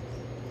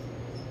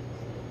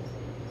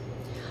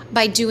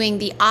by doing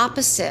the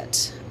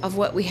opposite of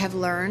what we have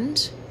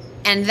learned.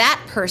 And that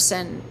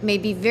person may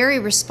be very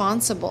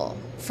responsible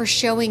for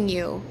showing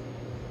you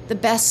the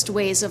best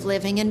ways of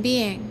living and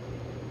being.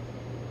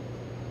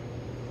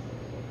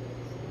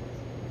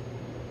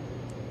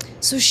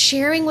 So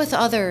sharing with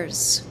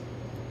others,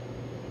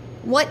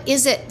 what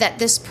is it that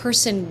this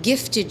person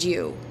gifted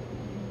you?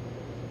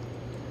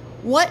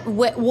 What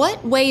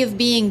way of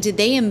being did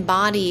they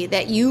embody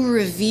that you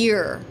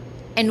revere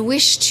and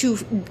wish to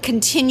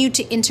continue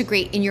to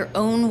integrate in your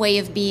own way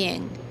of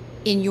being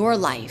in your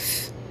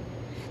life,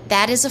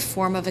 that is a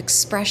form of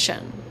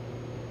expression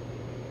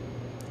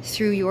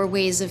through your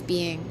ways of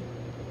being.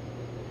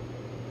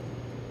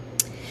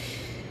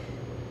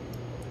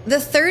 The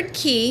third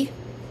key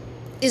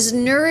is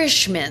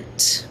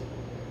nourishment.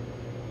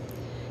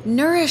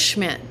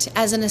 Nourishment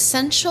as an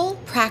essential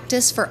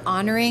practice for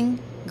honoring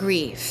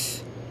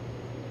grief.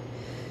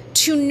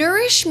 To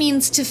nourish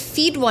means to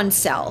feed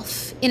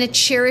oneself in a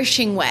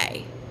cherishing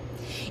way.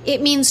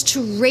 It means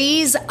to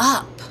raise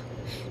up,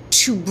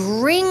 to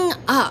bring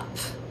up,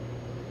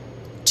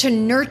 to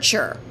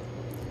nurture.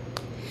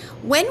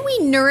 When we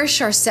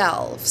nourish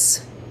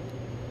ourselves,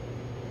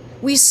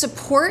 we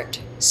support,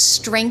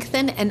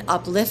 strengthen, and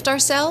uplift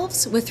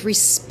ourselves with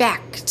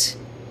respect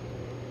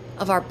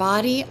of our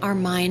body, our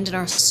mind, and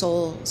our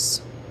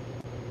souls.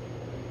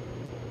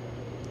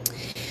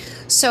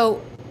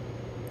 So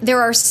there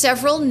are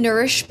several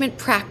nourishment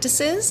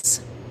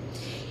practices.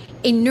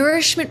 A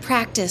nourishment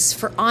practice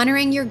for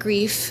honoring your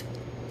grief,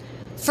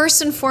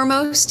 first and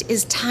foremost,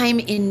 is time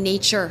in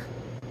nature.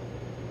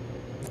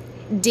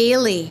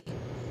 Daily.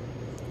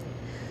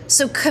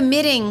 So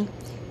committing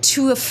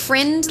to a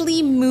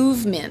friendly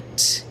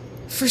movement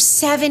for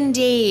 7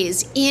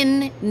 days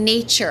in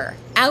nature,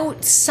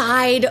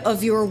 outside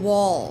of your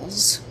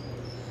walls.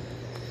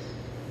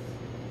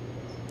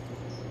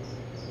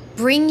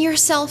 Bring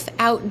yourself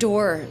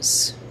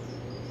outdoors.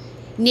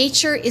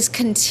 Nature is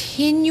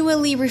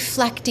continually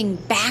reflecting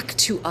back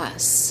to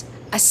us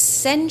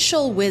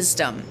essential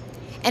wisdom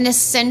and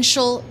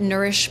essential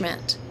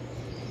nourishment.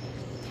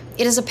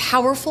 It is a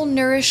powerful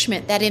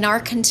nourishment that in our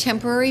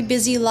contemporary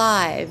busy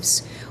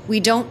lives, we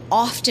don't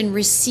often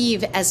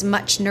receive as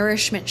much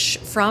nourishment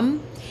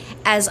from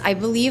as I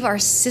believe our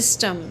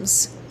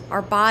systems,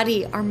 our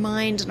body, our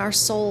mind, and our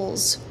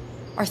souls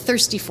are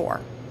thirsty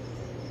for.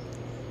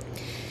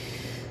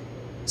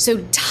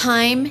 So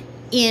time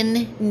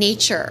in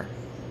nature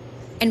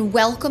and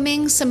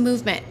welcoming some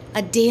movement,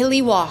 a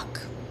daily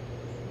walk,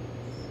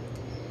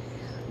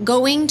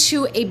 going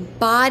to a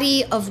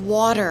body of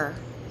water,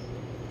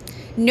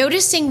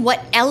 noticing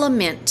what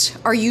element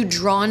are you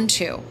drawn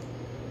to.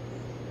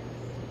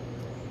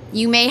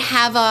 You may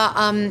have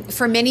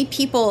for many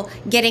people,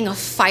 getting a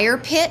fire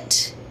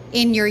pit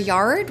in your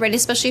yard, right?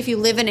 Especially if you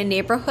live in a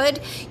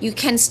neighborhood, you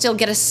can still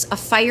get a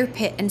fire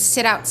pit and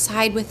sit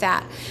outside with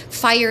that.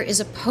 Fire is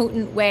a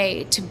potent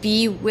way to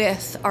be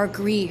with our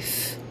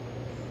grief,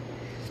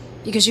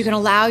 because you can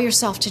allow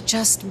yourself to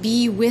just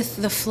be with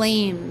the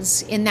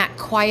flames in that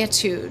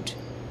quietude.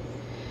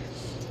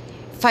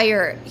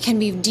 Fire can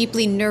be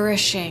deeply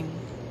nourishing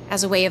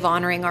as a way of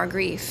honoring our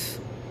grief.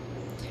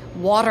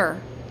 Water,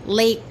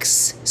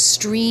 lakes,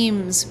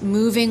 streams,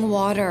 moving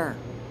water,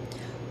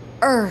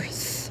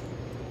 earth,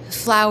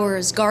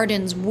 flowers,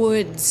 gardens,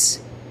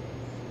 woods,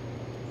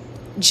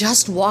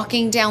 just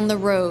walking down the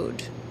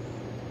road.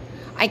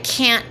 I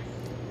can't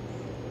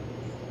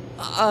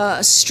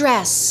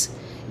stress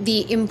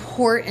the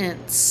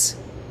importance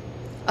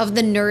of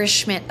the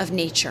nourishment of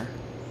nature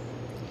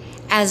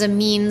as a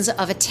means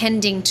of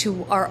attending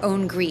to our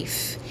own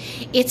grief.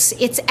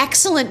 It's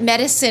excellent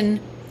medicine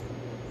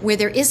where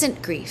there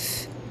isn't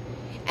grief.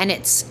 And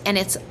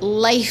it's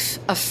life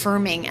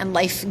affirming and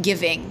life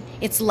giving.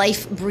 It's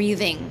life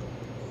breathing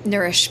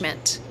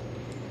nourishment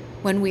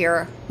when we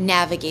are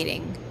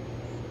navigating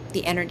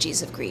the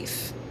energies of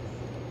grief.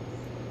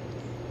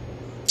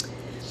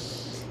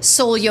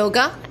 Soul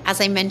yoga,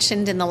 as I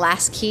mentioned in the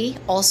last key,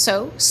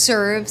 also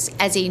serves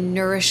as a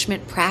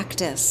nourishment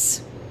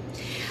practice.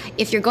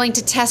 If you're going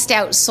to test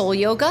out soul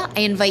yoga, I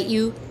invite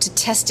you to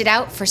test it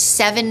out for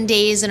 7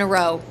 days in a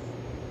row.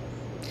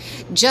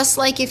 Just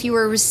like if you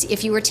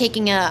were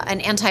taking an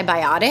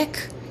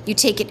antibiotic, you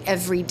take it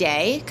every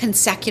day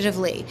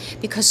consecutively,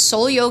 because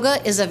soul yoga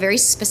is a very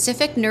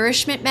specific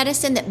nourishment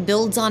medicine that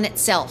builds on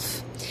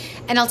itself.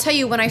 And I'll tell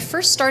you, when I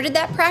first started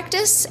that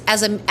practice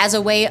as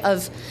a way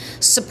of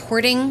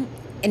supporting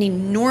an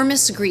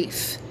enormous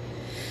grief,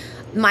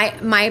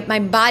 my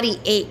body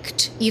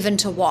ached even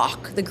to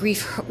walk. The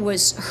grief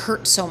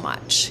hurt so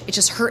much. It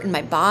just hurt in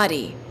my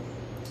body.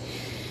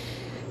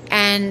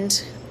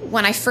 And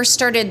when I first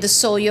started the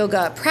soul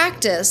yoga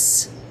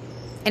practice,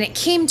 and it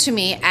came to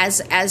me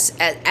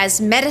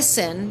as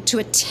medicine to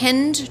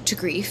attend to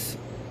grief,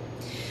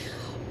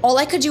 all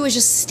I could do was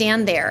just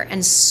stand there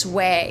and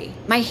sway.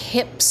 My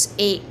hips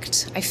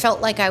ached. I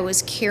felt like I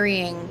was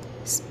carrying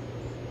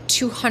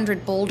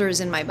 200 boulders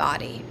in my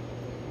body.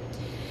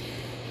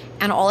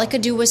 And all I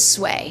could do was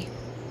sway.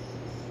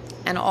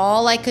 And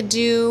all I could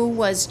do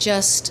was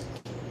just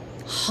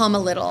hum a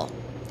little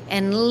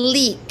and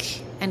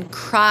leak and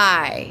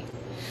cry.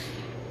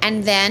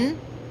 And then,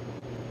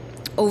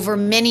 over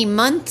many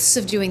months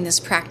of doing this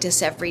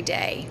practice every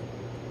day,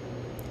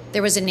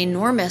 there was an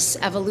enormous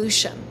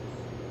evolution.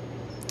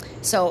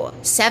 So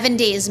 7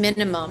 days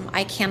minimum,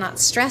 I cannot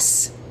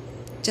stress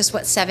just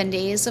what 7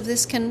 days of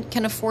this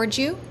can afford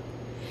you.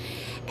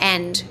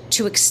 And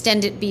to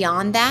extend it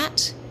beyond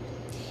that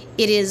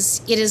it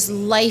is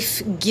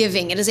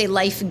life-giving. It is a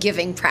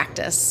life-giving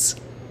practice.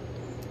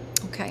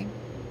 Okay.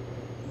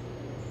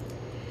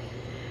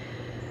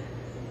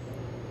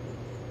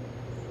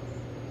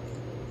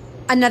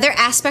 Another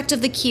aspect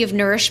of the key of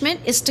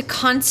nourishment is to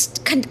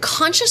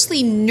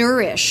consciously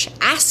nourish,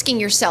 asking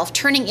yourself,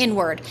 turning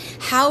inward,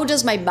 how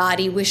does my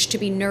body wish to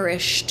be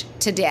nourished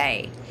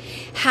today?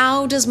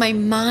 How does my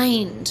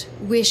mind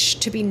wish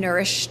to be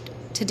nourished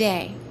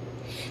today?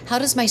 How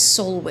does my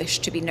soul wish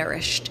to be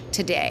nourished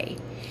today?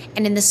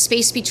 And in the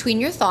space between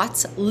your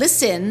thoughts,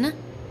 listen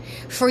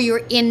for your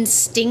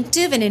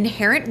instinctive and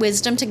inherent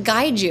wisdom to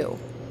guide you.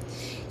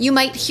 You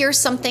might hear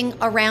something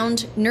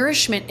around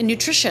nourishment and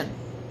nutrition.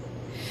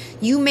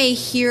 You may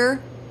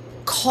hear,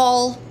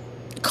 call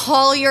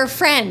your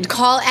friend,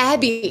 call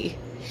Abby.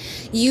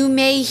 You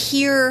may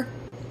hear,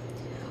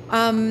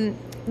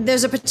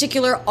 there's a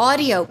particular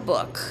audio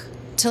book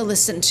to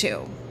listen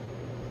to.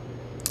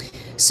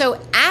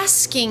 So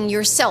asking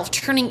yourself,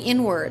 turning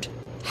inward,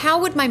 how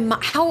would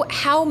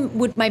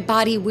my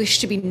body wish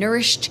to be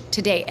nourished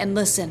today? And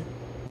listen,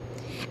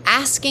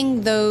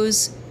 asking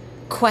those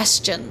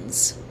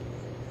questions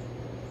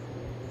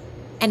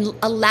and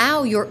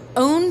allow your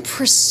own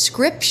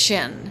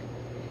prescription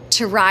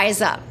to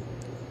rise up.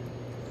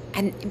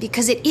 And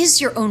because it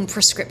is your own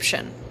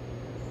prescription,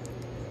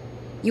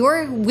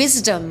 your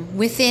wisdom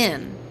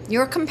within,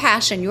 your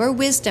compassion, your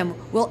wisdom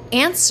will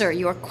answer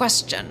your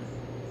question.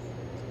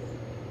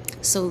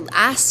 So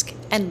ask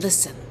and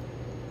listen.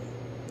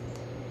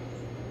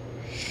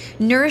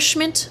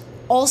 Nourishment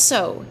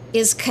also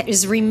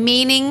is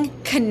remaining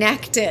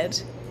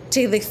connected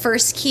to the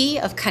first key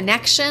of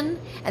connection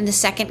and the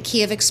second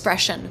key of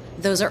expression.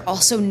 Those are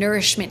also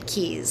nourishment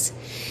keys.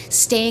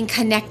 Staying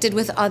connected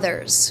with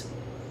others,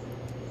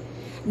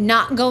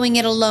 not going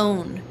it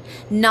alone,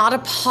 not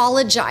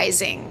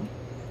apologizing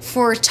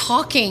for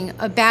talking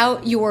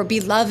about your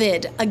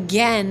beloved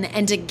again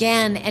and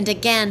again and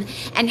again,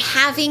 and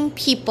having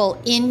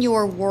people in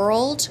your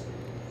world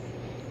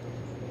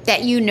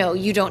that you know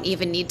you don't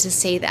even need to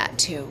say that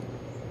to.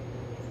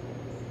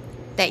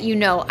 That you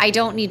know, I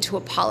don't need to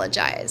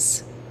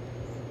apologize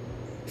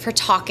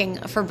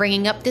for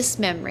bringing up this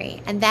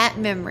memory and that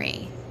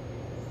memory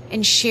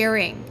and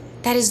sharing.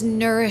 That is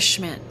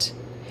nourishment.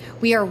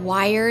 We are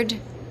wired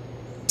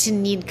to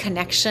need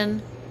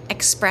connection,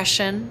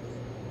 expression,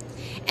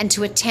 and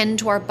to attend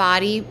to our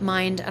body,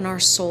 mind, and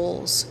our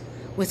souls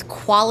with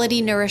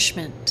quality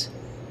nourishment.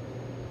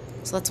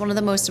 So that's one of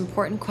the most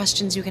important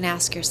questions you can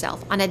ask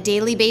yourself on a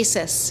daily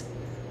basis,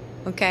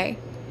 okay?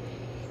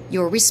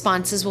 Your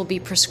responses will be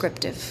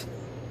prescriptive.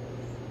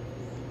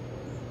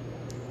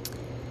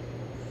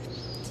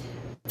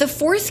 The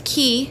fourth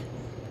key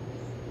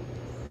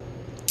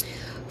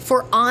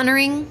for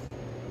honoring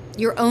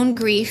your own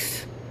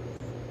grief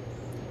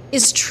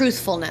is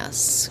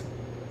truthfulness.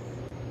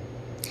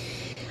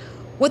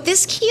 What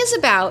this key is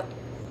about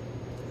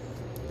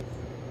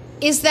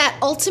is that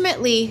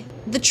ultimately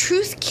the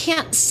truth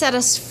can't set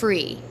us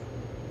free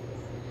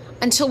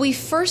until we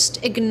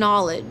first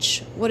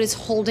acknowledge what is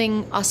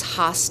holding us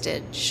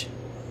hostage.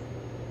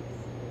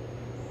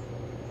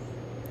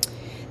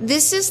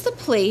 This is the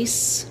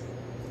place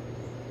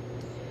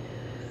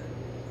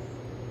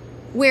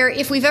where,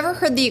 if we've ever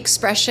heard the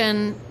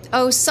expression,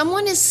 oh,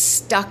 someone is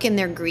stuck in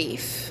their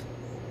grief,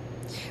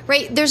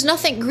 right?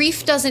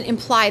 Grief doesn't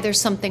imply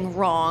there's something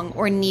wrong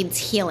or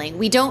needs healing.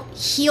 We don't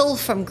heal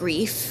from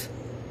grief.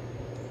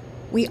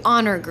 We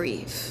honor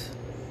grief.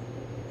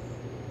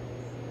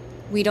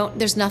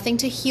 There's nothing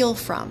to heal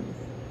from.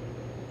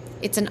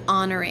 It's an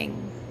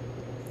honoring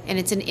and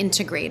it's an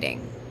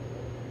integrating.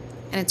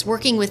 And it's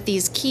working with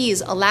these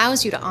keys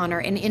allows you to honor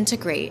and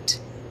integrate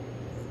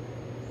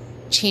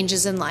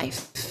changes in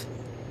life.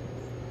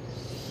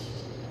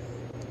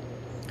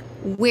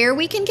 Where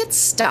we can get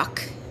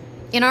stuck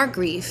in our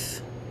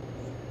grief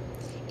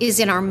is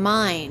in our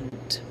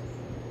mind.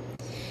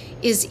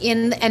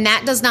 And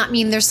that does not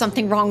mean there's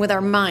something wrong with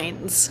our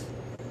minds.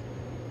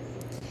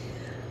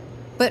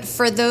 But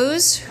for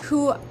those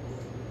who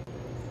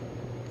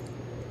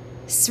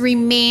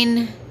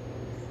remain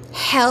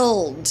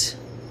held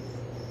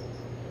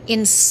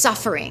in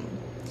suffering,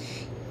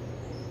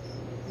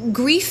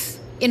 grief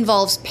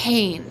involves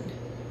pain.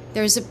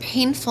 There's a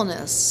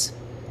painfulness,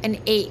 an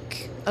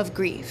ache of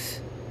grief.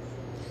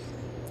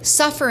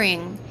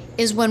 Suffering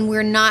is when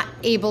we're not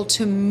able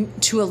to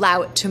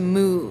allow it to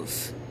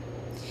move.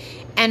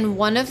 And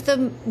one of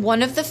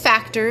the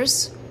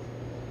factors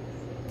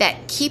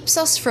that keeps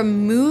us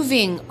from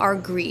moving our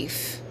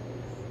grief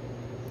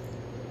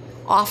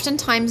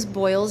oftentimes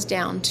boils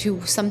down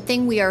to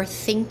something we are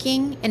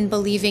thinking and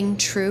believing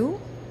true.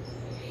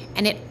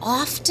 And it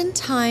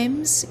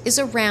oftentimes is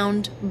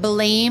around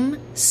blame,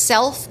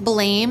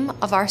 self-blame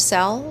of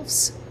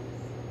ourselves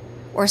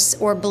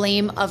or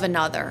blame of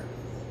another.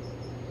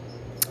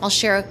 I'll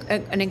share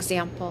an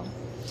example.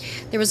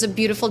 There was a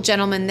beautiful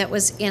gentleman that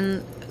was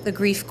in the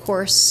grief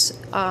course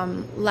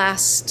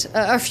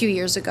a few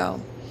years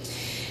ago.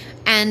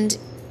 And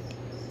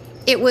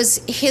it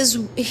was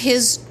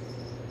his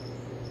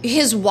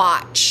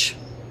watch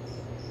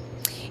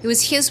It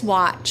was his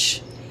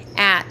watch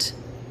at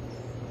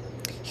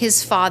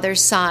his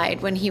father's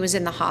side when he was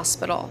in the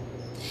hospital.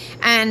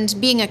 And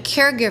being a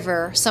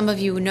caregiver, some of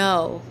you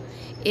know,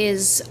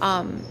 is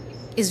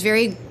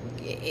very,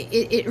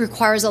 it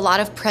requires a lot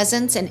of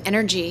presence and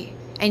energy,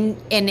 and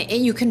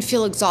you can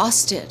feel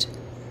exhausted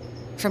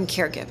from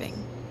caregiving.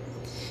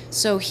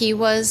 So he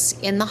was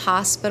in the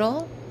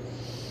hospital,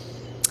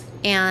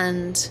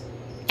 and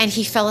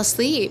he fell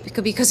asleep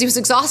because he was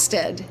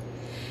exhausted.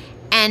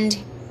 And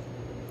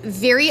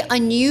very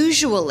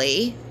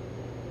unusually,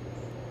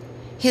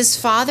 his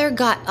father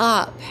got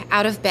up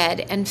out of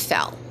bed and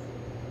fell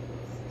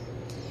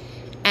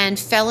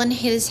and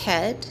hit his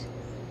head.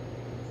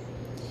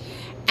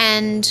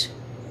 And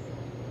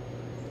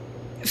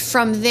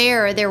from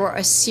there were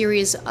a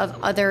series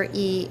of other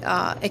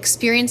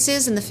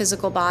experiences in the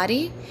physical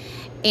body,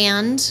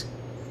 and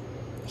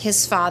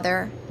his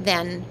father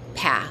then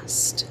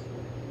passed.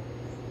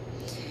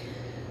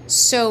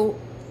 So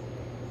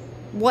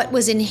what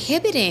was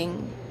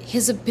inhibiting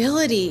his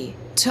ability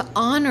to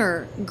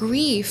honor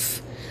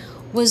grief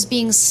was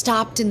being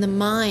stopped in the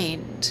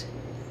mind.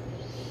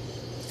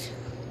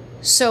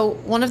 So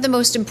one of the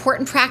most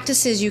important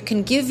practices you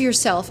can give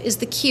yourself is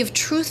the key of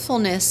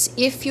truthfulness.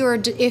 If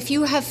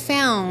you have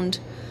found,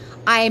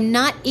 I am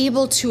not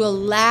able to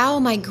allow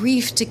my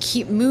grief to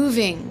keep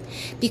moving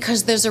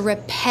because there's a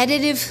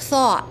repetitive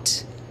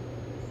thought,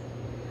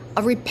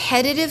 a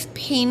repetitive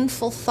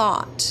painful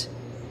thought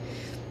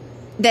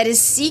that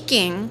is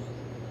seeking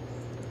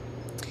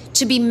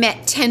to be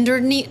met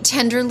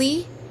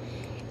tenderly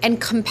and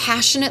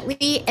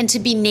compassionately, and to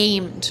be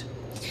named.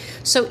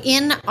 So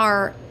in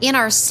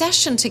our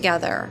session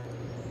together,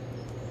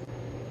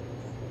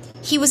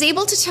 he was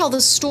able to tell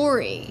the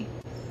story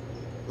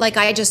like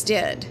I just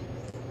did,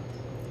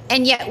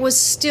 and yet was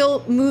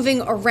still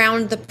moving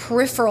around the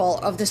peripheral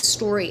of the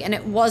story. And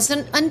it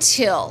wasn't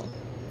until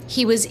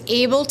he was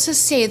able to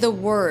say the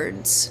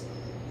words,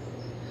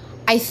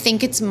 I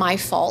think it's my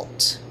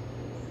fault.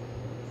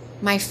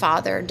 My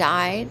father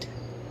died.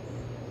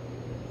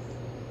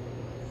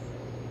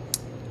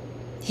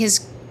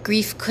 His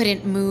grief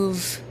couldn't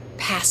move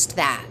past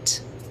that.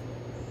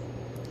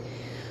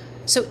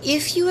 So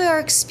if you are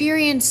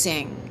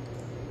experiencing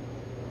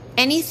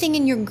anything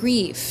in your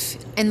grief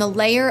in the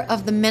layer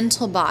of the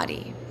mental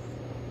body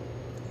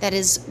that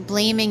is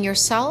blaming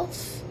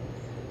yourself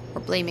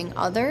or blaming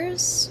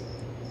others,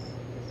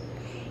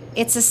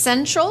 it's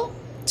essential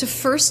to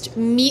first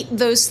meet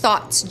those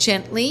thoughts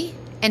gently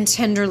and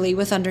tenderly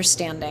with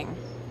understanding.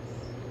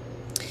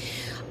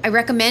 I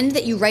recommend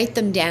that you write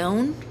them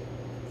down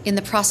in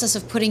the process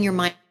of putting your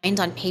mind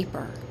on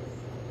paper,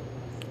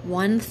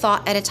 one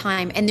thought at a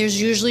time. And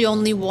there's usually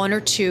only one or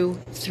two,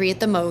 three at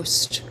the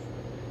most,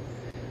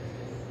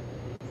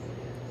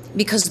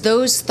 because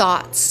those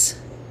thoughts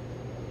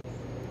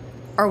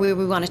are where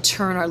we want to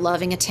turn our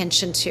loving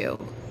attention to,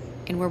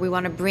 and where we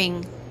want to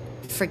bring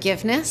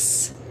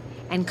forgiveness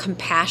and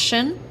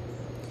compassion.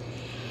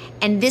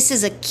 And this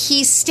is a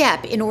key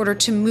step in order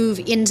to move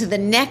into the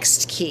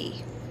next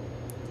key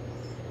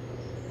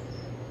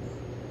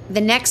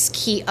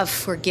of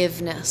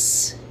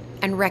forgiveness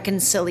and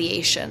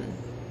reconciliation.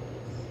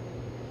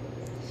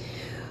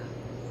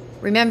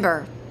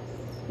 Remember,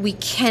 the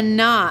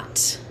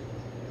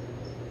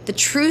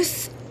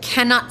truth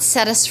cannot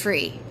set us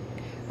free.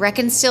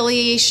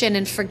 Reconciliation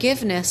and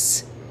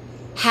forgiveness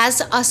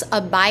has us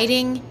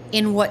abiding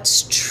in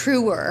what's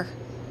truer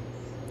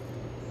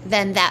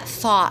than that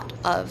thought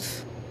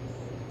of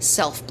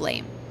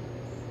self-blame.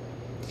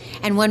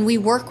 And when we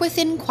work with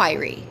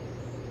inquiry,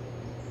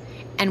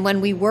 and when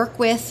we work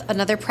with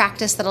another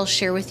practice that I'll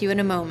share with you in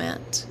a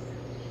moment,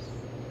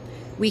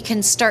 we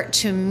can start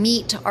to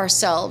meet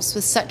ourselves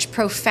with such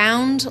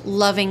profound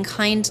loving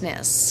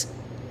kindness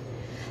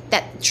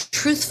that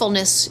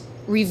truthfulness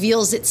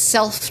reveals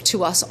itself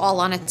to us all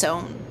on its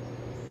own.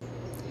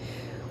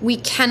 We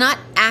cannot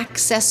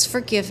access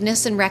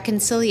forgiveness and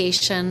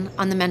reconciliation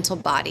on the mental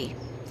body.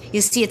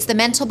 You see, it's the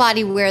mental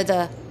body where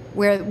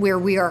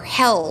we are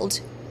held,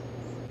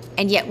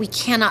 and yet we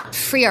cannot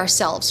free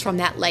ourselves from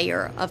that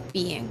layer of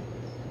being.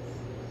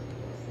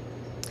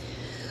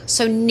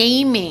 So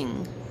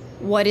naming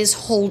what is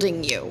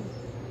holding you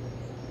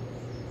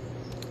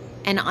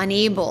and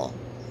unable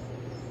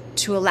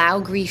to allow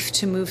grief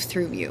to move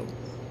through you.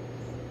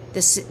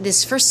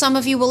 This for some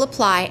of you will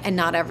apply, and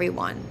not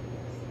everyone.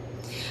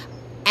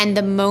 And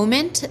the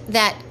moment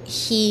that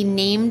he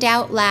named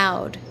out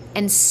loud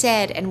and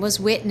said and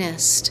was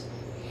witnessed,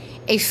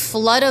 a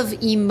flood of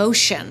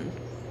emotion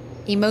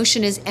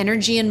is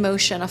energy in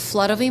motion, a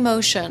flood of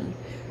emotion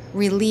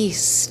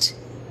released.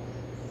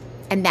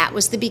 And that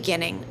was the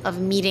beginning of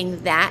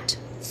meeting that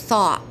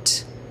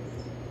thought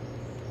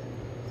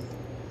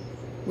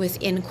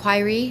with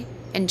inquiry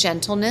and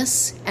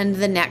gentleness, and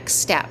the next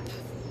step.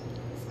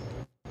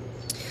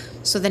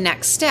 So the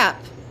next step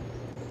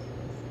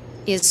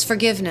is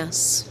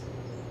forgiveness.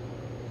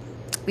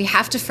 We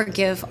have to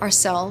forgive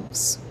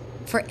ourselves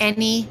for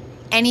any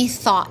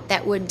thought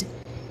that would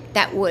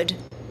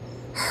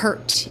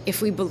hurt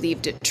if we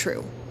believed it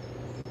true.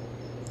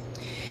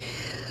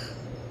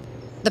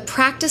 The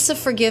practice of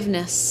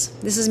forgiveness.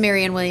 This is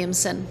Marianne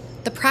Williamson.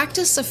 The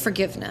practice of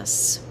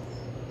forgiveness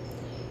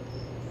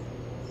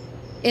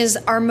is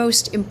our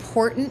most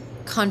important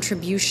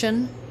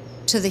contribution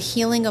to the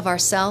healing of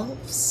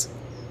ourselves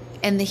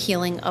and the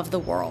healing of the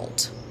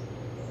world.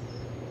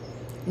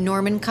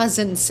 Norman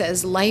Cousins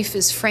says, life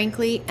is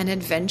frankly an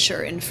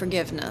adventure in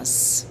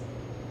forgiveness.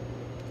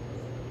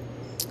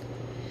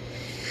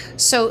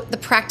 So the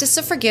practice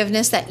of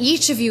forgiveness that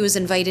each of you is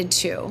invited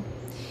to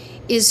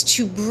is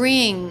to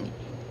bring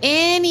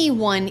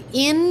anyone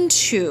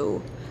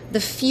into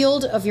the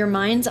field of your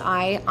mind's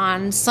eye.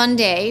 On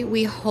Sunday,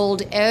 we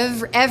hold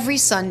every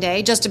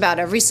Sunday, just about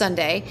every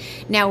Sunday.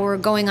 Now we're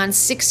going on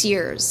 6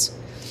 years.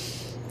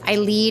 I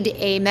lead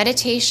a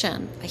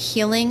meditation, a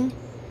healing,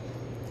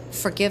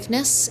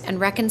 forgiveness, and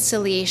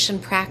reconciliation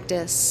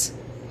practice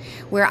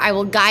where I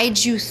will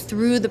guide you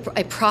through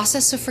a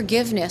process of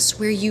forgiveness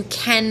where you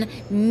can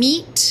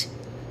meet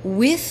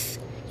with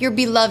your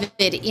beloved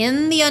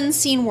in the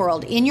unseen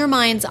world, in your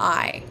mind's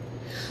eye,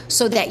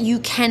 so that you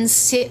can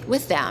sit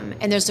with them.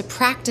 And there's a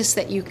practice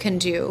that you can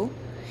do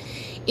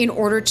in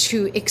order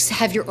to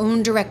have your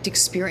own direct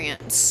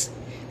experience.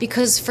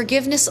 Because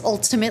forgiveness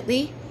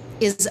ultimately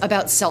is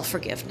about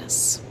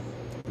self-forgiveness.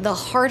 The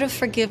heart of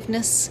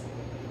forgiveness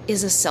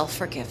is a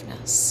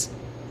self-forgiveness.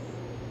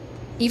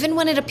 Even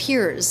when it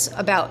appears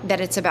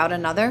that it's about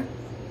another,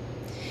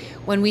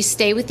 when we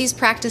stay with these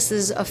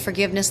practices of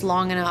forgiveness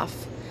long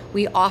enough,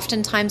 we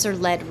oftentimes are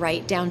led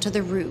right down to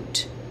the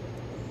root,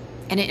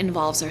 and it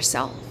involves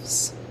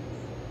ourselves.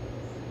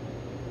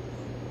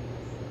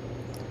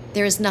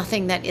 There is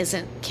nothing that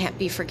can't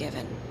be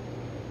forgiven.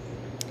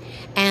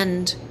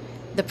 And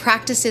the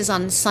practice is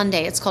on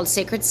Sunday. It's called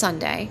Sacred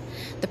Sunday.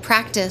 The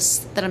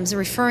practice that I'm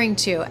referring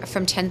to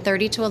from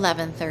 10:30 to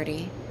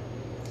 11:30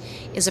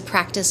 is a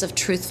practice of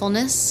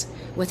truthfulness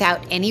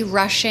without any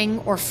rushing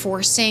or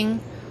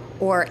forcing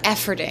or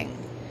efforting.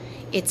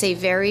 It's a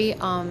very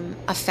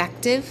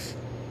effective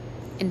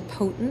and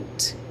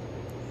potent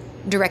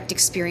direct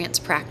experience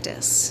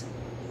practice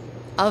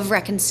of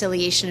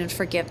reconciliation and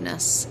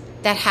forgiveness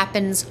that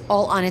happens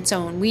all on its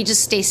own. We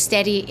just stay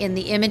steady in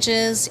the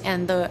images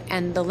and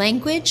the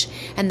language,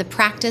 and the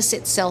practice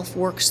itself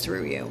works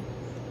through you.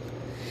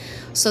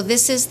 So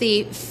this is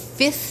the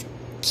 5th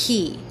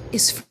key,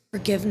 is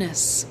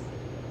forgiveness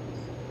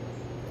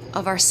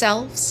of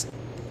ourselves,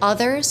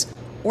 others,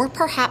 or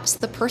perhaps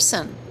the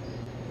person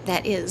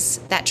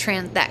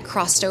that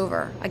crossed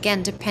over.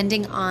 Again,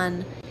 depending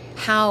on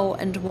how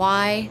and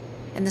why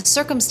and the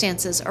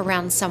circumstances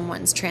around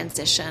someone's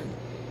transition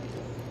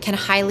can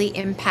highly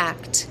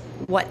impact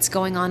what's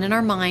going on in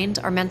our mind,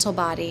 our mental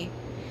body.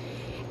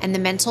 And the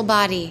mental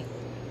body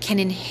can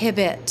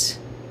inhibit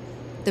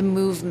the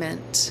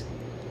movement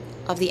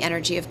of the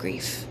energy of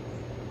grief.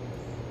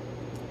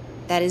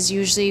 That is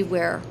usually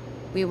where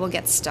we will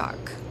get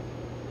stuck.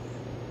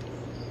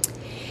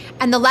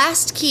 And the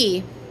last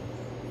key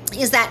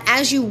is that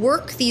as you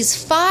work these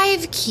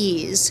 5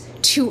 keys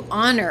to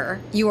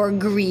honor your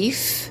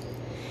grief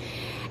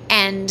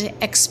and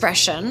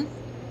expression,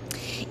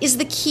 is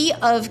the key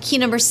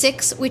number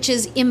 6, which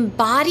is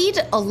embodied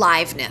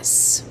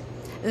aliveness.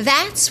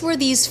 That's where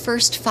these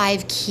first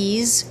 5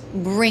 keys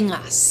bring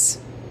us.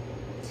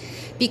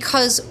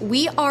 Because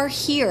we are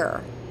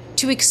here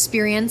to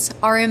experience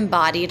our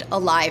embodied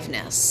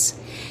aliveness.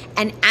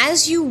 And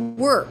as you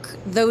work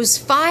those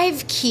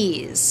 5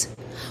 keys,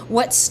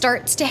 what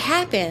starts to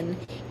happen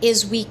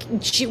is we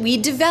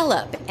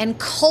develop and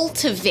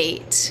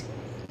cultivate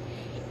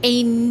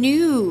a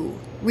new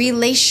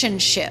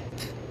relationship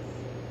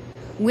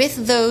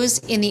with those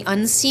in the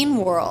unseen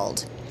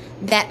world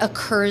that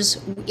occurs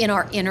in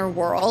our inner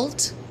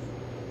world.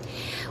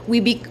 We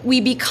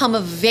become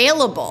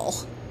available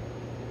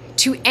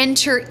to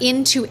enter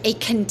into a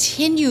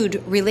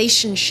continued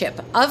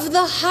relationship of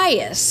the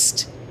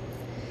highest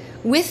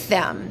with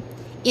them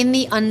in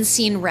the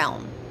unseen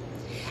realm.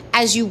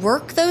 As you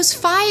work those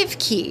 5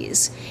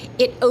 keys,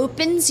 it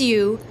opens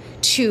you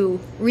to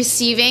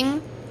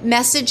receiving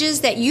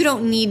messages that you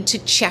don't need to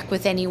check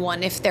with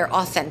anyone if they're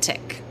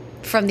authentic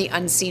from the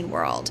unseen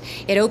world.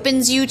 It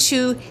opens you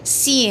to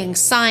seeing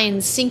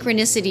signs,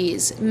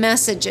 synchronicities,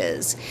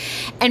 messages,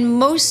 and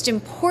most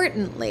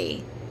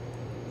importantly,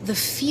 the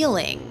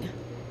feeling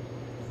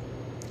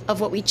of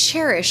what we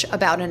cherish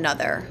about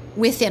another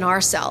within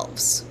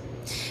ourselves.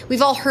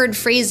 We've all heard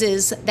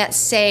phrases that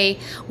say,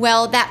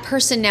 well, that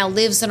person now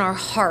lives in our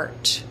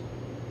heart.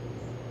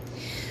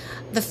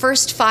 The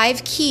first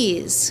 5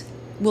 keys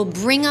will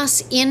bring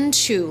us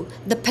into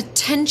the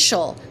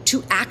potential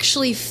to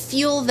actually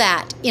feel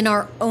that in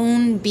our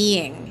own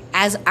being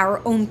as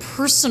our own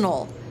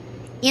personal,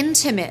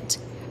 intimate,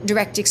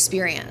 direct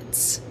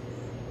experience.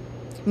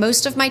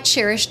 Most of my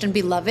cherished and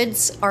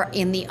beloveds are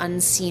in the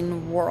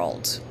unseen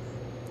world.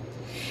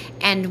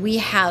 And we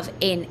have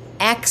an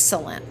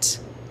excellent,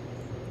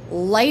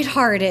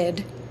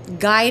 lighthearted,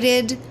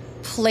 guided,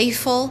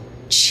 playful,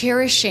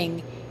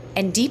 cherishing,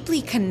 and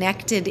deeply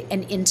connected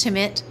and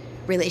intimate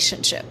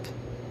relationship.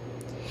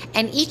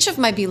 And each of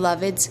my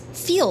beloveds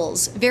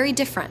feels very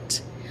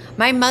different.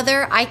 My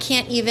mother, I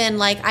can't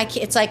even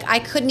it's like I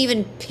couldn't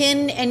even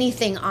pin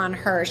anything on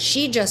her.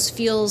 She just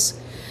feels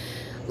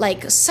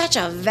like such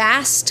a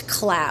vast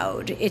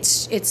cloud.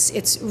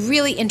 It's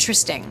really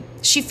interesting.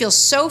 She feels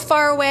so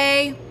far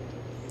away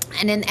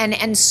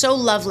and so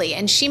lovely,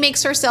 and she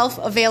makes herself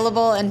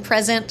available and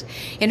present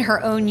in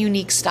her own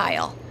unique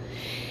style.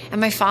 And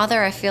my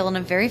father, I feel in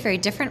a very, very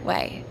different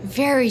way.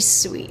 Very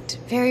sweet,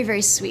 very,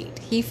 very sweet.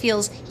 He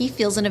feels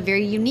in a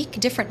very unique,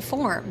 different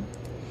form.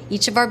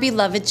 Each of our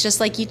beloveds,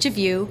 just like each of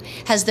you,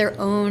 has their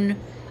own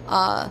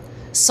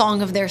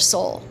song of their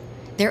soul,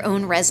 their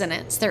own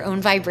resonance, their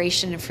own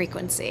vibration and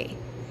frequency.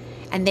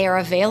 And they are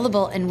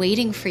available and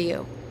waiting for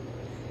you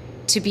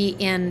to be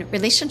in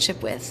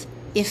relationship with,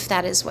 if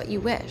that is what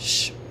you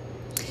wish.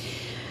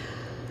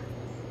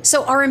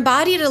 So our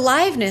embodied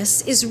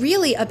aliveness is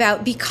really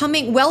about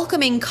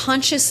welcoming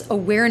conscious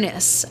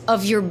awareness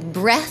of your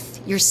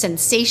breath, your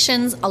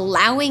sensations,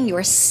 allowing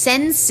your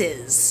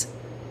senses,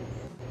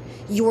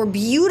 your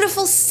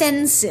beautiful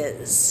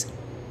senses,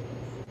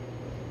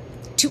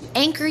 to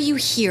anchor you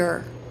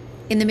here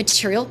in the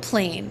material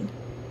plane,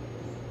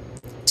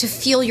 to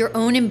feel your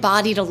own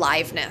embodied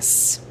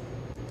aliveness.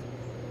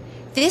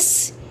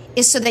 This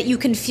is so that you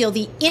can feel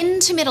the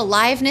intimate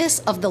aliveness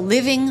of the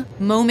living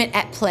moment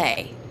at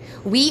play.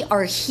 We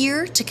are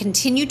here to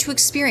continue to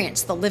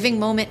experience the living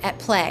moment at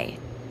play.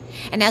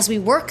 And as we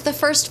work the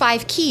first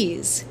 5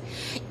 keys,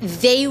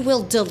 they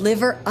will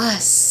deliver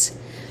us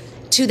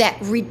to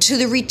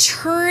the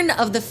return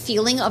of the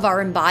feeling of our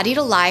embodied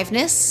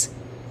aliveness,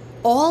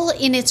 all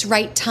in its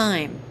right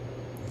time,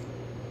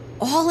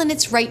 all in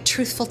its right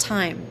truthful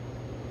time.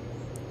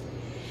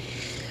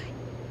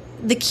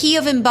 The key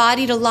of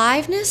embodied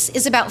aliveness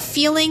is about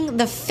feeling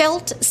the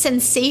felt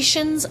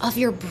sensations of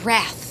your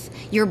breath.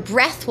 Your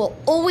breath will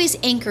always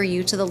anchor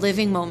you to the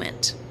living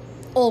moment.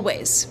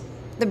 Always.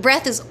 The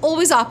breath is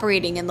always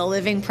operating in the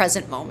living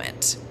present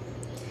moment.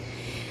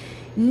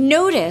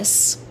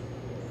 Notice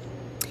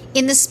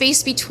in the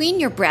space between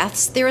your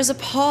breaths, there is a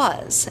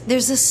pause.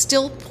 There's a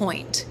still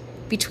point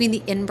between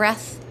the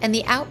in-breath and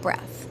the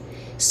out-breath.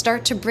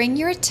 Start to bring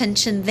your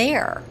attention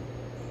there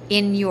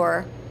in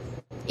your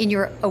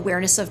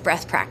awareness of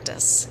breath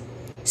practice.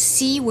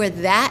 See where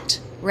that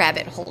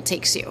rabbit hole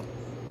takes you.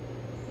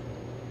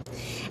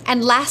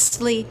 And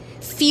lastly,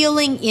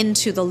 feeling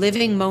into the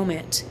living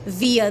moment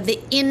via the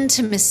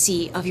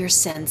intimacy of your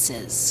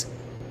senses.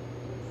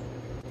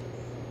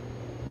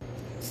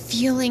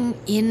 Feeling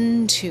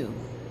into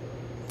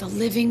the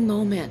living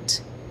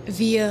moment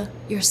via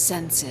your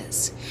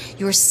senses.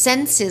 Your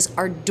senses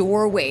are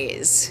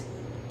doorways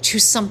to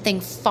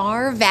something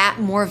far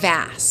more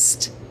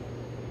vast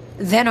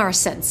than our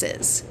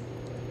senses,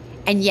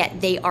 and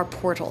yet they are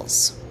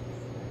portals.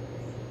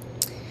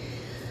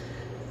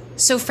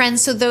 So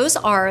friends, those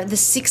are the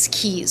 6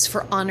 keys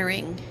for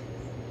honoring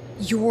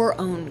your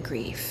own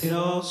grief. It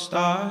all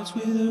starts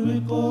with a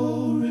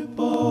ripple,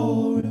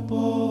 ripple,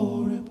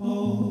 ripple,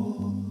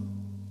 ripple,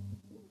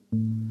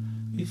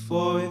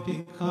 before it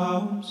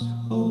becomes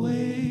a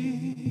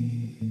wave.